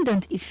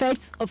attendant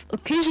effects of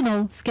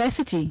occasional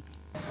scarcity.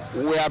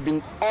 We have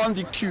been on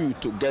the queue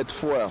to get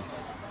fuel.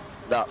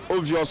 That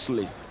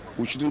obviously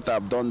we shouldn't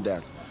have done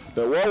that.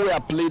 But what we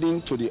are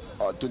pleading to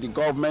the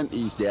government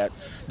is that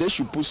they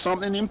should put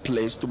something in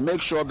place to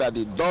make sure that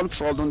the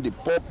downtrodden, the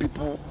poor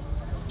people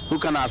who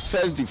can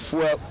access the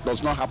fuel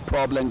does not have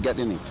problem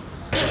getting it.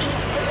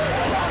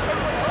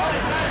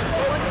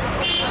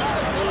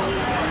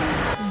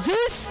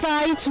 This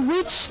site,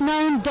 which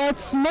now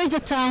dots major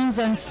towns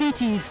and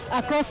cities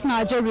across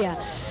Nigeria,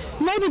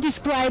 may be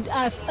described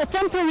as a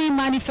temporary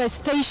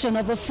manifestation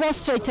of a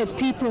frustrated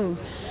people.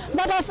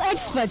 But as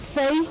experts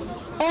say,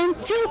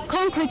 until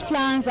concrete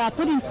plans are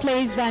put in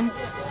place and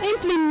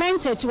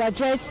implemented to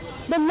address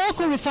the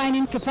local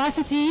refining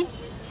capacity,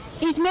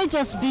 it may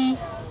just be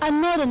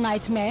another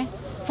nightmare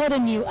for the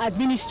new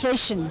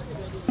administration.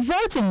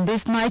 Voting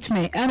this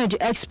nightmare, energy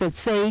experts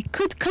say,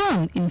 could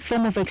come in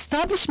form of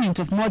establishment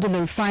of modular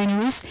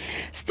refineries,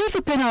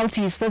 stiffer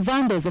penalties for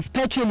vendors of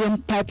petroleum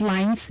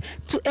pipelines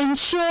to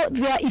ensure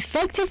their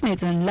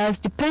effectiveness and less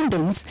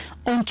dependence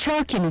on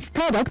tracking of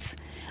products,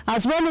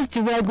 as well as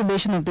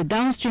deregulation of the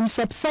downstream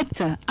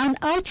subsector and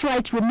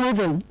outright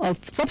removal of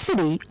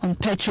subsidy on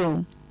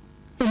petrol.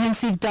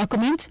 Comprehensive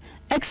document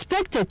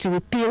expected to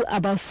repeal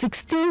about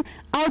 16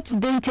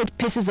 outdated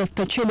pieces of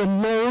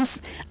petroleum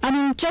laws and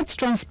inject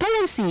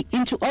transparency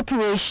into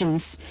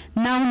operations,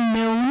 now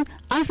known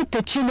as the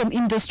Petroleum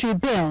Industry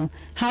Bill,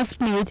 has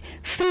made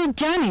 3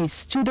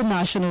 journeys to the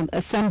National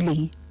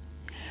Assembly.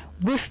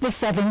 With the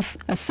 7th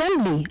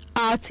Assembly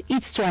at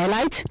its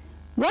twilight,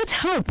 what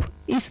hope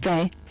is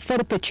there for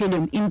the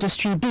Petroleum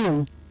Industry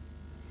Bill?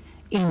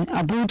 In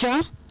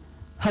Abuja,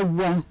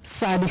 Hawa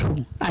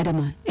Salihu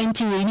Adama,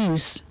 NTA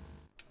News.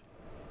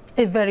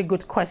 A very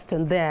good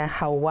question there,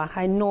 Hawa.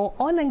 I know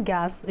oil and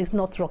gas is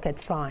not rocket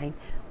science.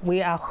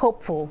 We are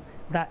hopeful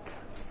that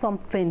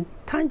something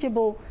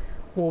tangible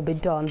will be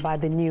done by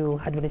the new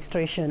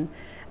administration.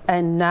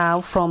 And now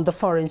from the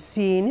foreign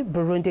scene,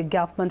 Burundi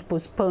government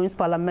postpones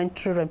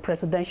parliamentary and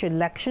presidential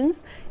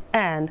elections,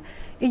 and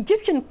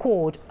Egyptian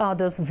court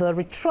orders the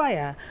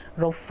retrial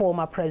of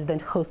former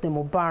President Hosni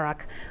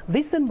Mubarak.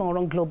 This and more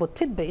on Global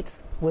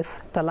Tidbits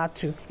with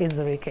Talatu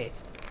Izirike.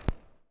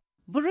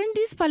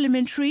 Burundi's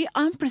parliamentary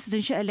and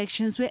presidential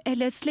elections were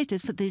earlier slated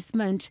for this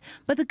month,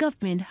 but the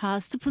government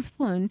has to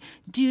postpone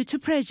due to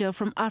pressure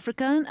from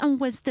African and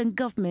Western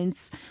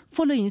governments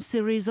following a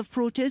series of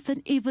protests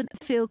and even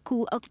a failed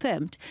coup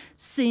attempt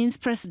since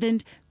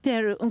President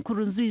Pierre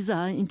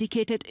Nkurunziza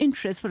indicated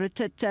interest for a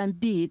third-term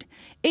bid.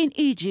 In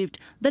Egypt,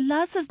 the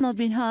last has not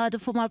been heard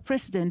of former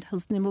President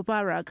Hosni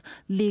Mubarak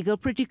legal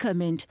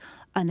predicament.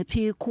 An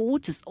appeal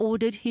court has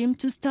ordered him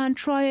to stand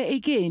trial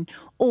again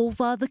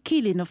over the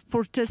killing of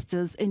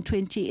protesters in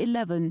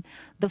 2011.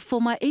 The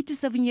former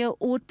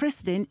 87-year-old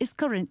president is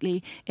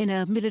currently in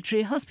a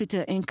military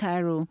hospital in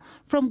Cairo.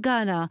 From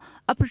Ghana,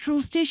 a patrol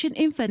station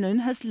in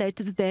Fenon has led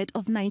to the death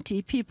of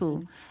 90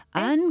 people.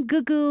 And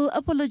Google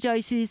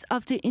apologizes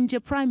after India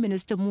Prime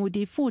Minister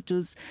Modi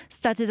photos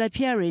started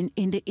appearing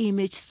in the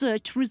image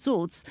search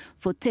results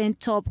for 10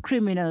 top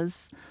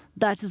criminals.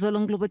 That is all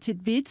on Global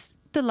Tidbits.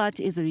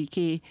 Talat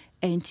Izirike,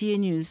 NTA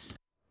News.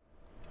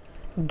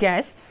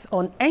 Guests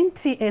on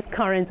NTA's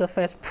Current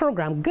Affairs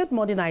program, Good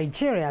Morning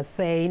Nigeria,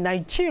 say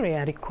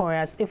Nigeria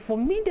requires a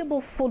formidable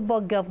football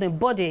governing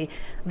body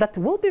that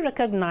will be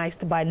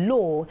recognized by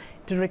law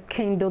to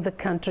rekindle the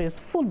country's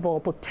football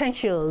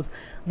potentials.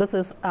 This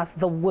is as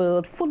the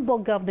World Football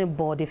Governing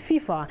Body,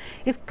 FIFA,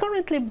 is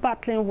currently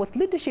battling with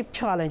leadership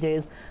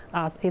challenges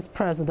as its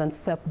president,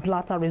 Sepp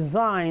Blatter,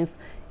 resigns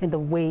in the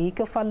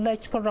wake of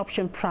alleged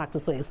corruption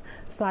practices.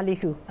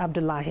 Salihu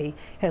Abdullahi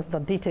has the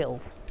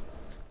details.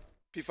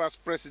 FIFA's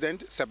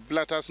president Sepp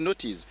Blatter's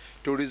notice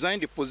to resign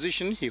the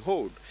position he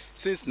held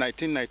since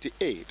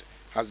 1998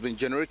 has been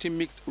generating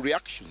mixed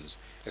reactions,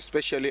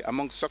 especially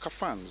among soccer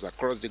fans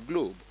across the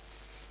globe.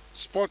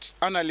 Sports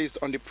analysts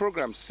on the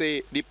program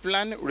say the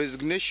planned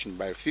resignation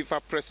by FIFA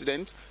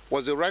president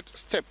was the right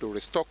step to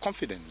restore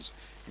confidence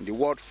in the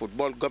World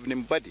Football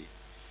Governing Body.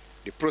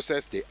 The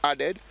process, they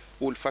added,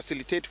 will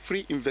facilitate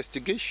free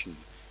investigation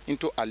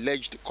into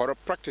alleged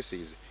corrupt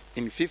practices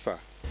in FIFA.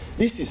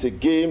 This is a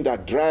game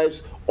that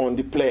drives on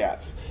the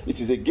players. It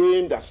is a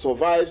game that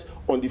survives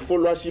on the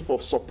followership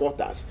of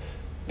supporters.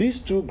 These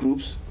two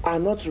groups are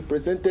not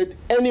represented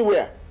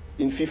anywhere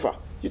in FIFA.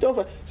 You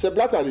don't. Sepp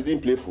Blatter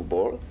didn't play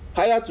football.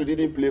 Hayatou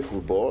didn't play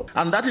football.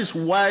 And that is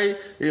why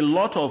a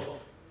lot of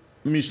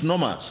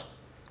misnomers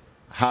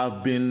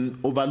have been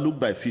overlooked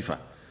by FIFA.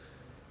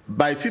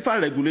 By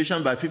FIFA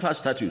regulation, by FIFA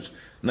statutes,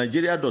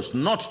 Nigeria does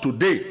not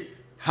today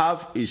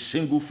have a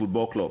single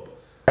football club.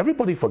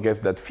 Everybody forgets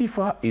that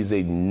FIFA is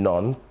a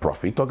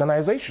non-profit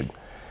organization.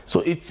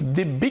 So it's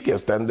the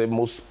biggest and the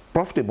most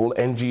profitable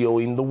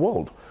NGO in the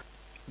world.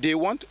 They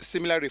want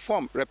similar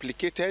reform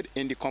replicated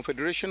in the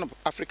Confederation of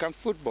African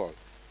Football,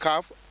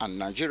 CAF, and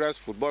Nigeria's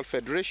Football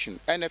Federation,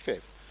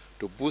 NFF,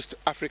 to boost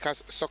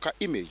Africa's soccer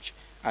image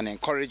and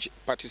encourage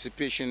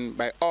participation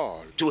by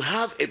all. To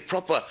have a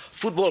proper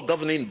football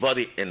governing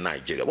body in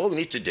Nigeria, what we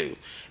need to do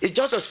is,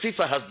 just as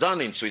FIFA has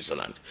done in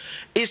Switzerland,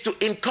 is to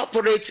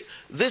incorporate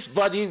this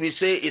body we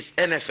say is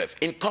NFF,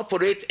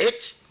 incorporate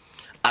it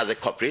as a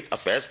Corporate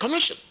Affairs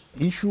Commission.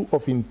 The issue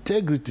of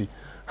integrity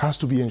has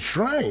to be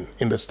enshrined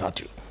in the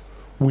statute.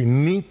 We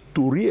need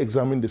to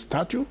re-examine the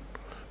statute,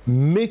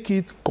 make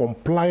it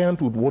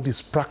compliant with what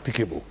is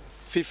practicable.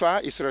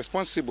 FIFA is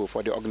responsible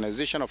for the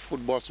organization of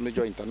football's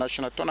major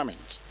international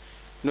tournaments,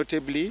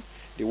 notably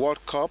the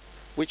World Cup,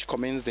 which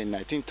commenced in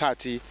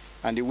 1930,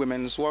 and the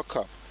Women's World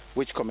Cup,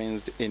 which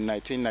commenced in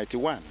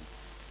 1991.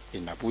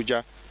 In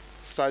Abuja,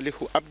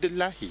 Salihu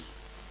Abdullahi,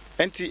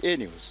 NTA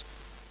News.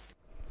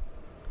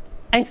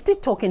 And still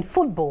talking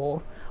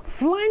football,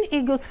 Flying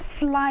Eagles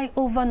fly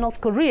over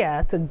North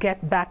Korea to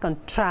get back on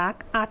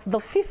track at the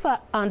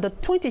FIFA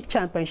Under-20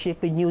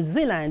 Championship in New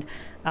Zealand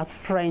as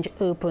French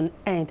Open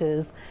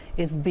enters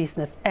its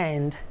business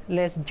end.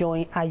 Let's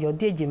join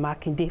Ayodeji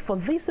Makinde for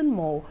this and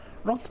more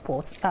on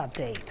Sports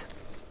Update.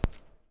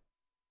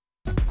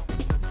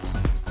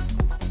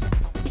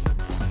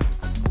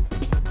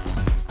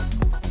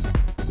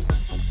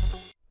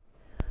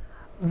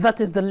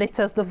 That is the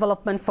latest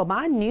development from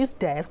our news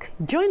desk.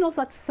 Join us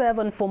at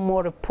 7 for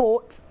more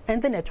reports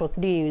and the network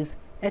news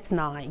at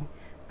 9.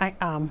 I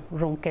am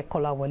Ronke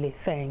Kolawole.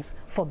 Thanks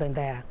for being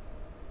there.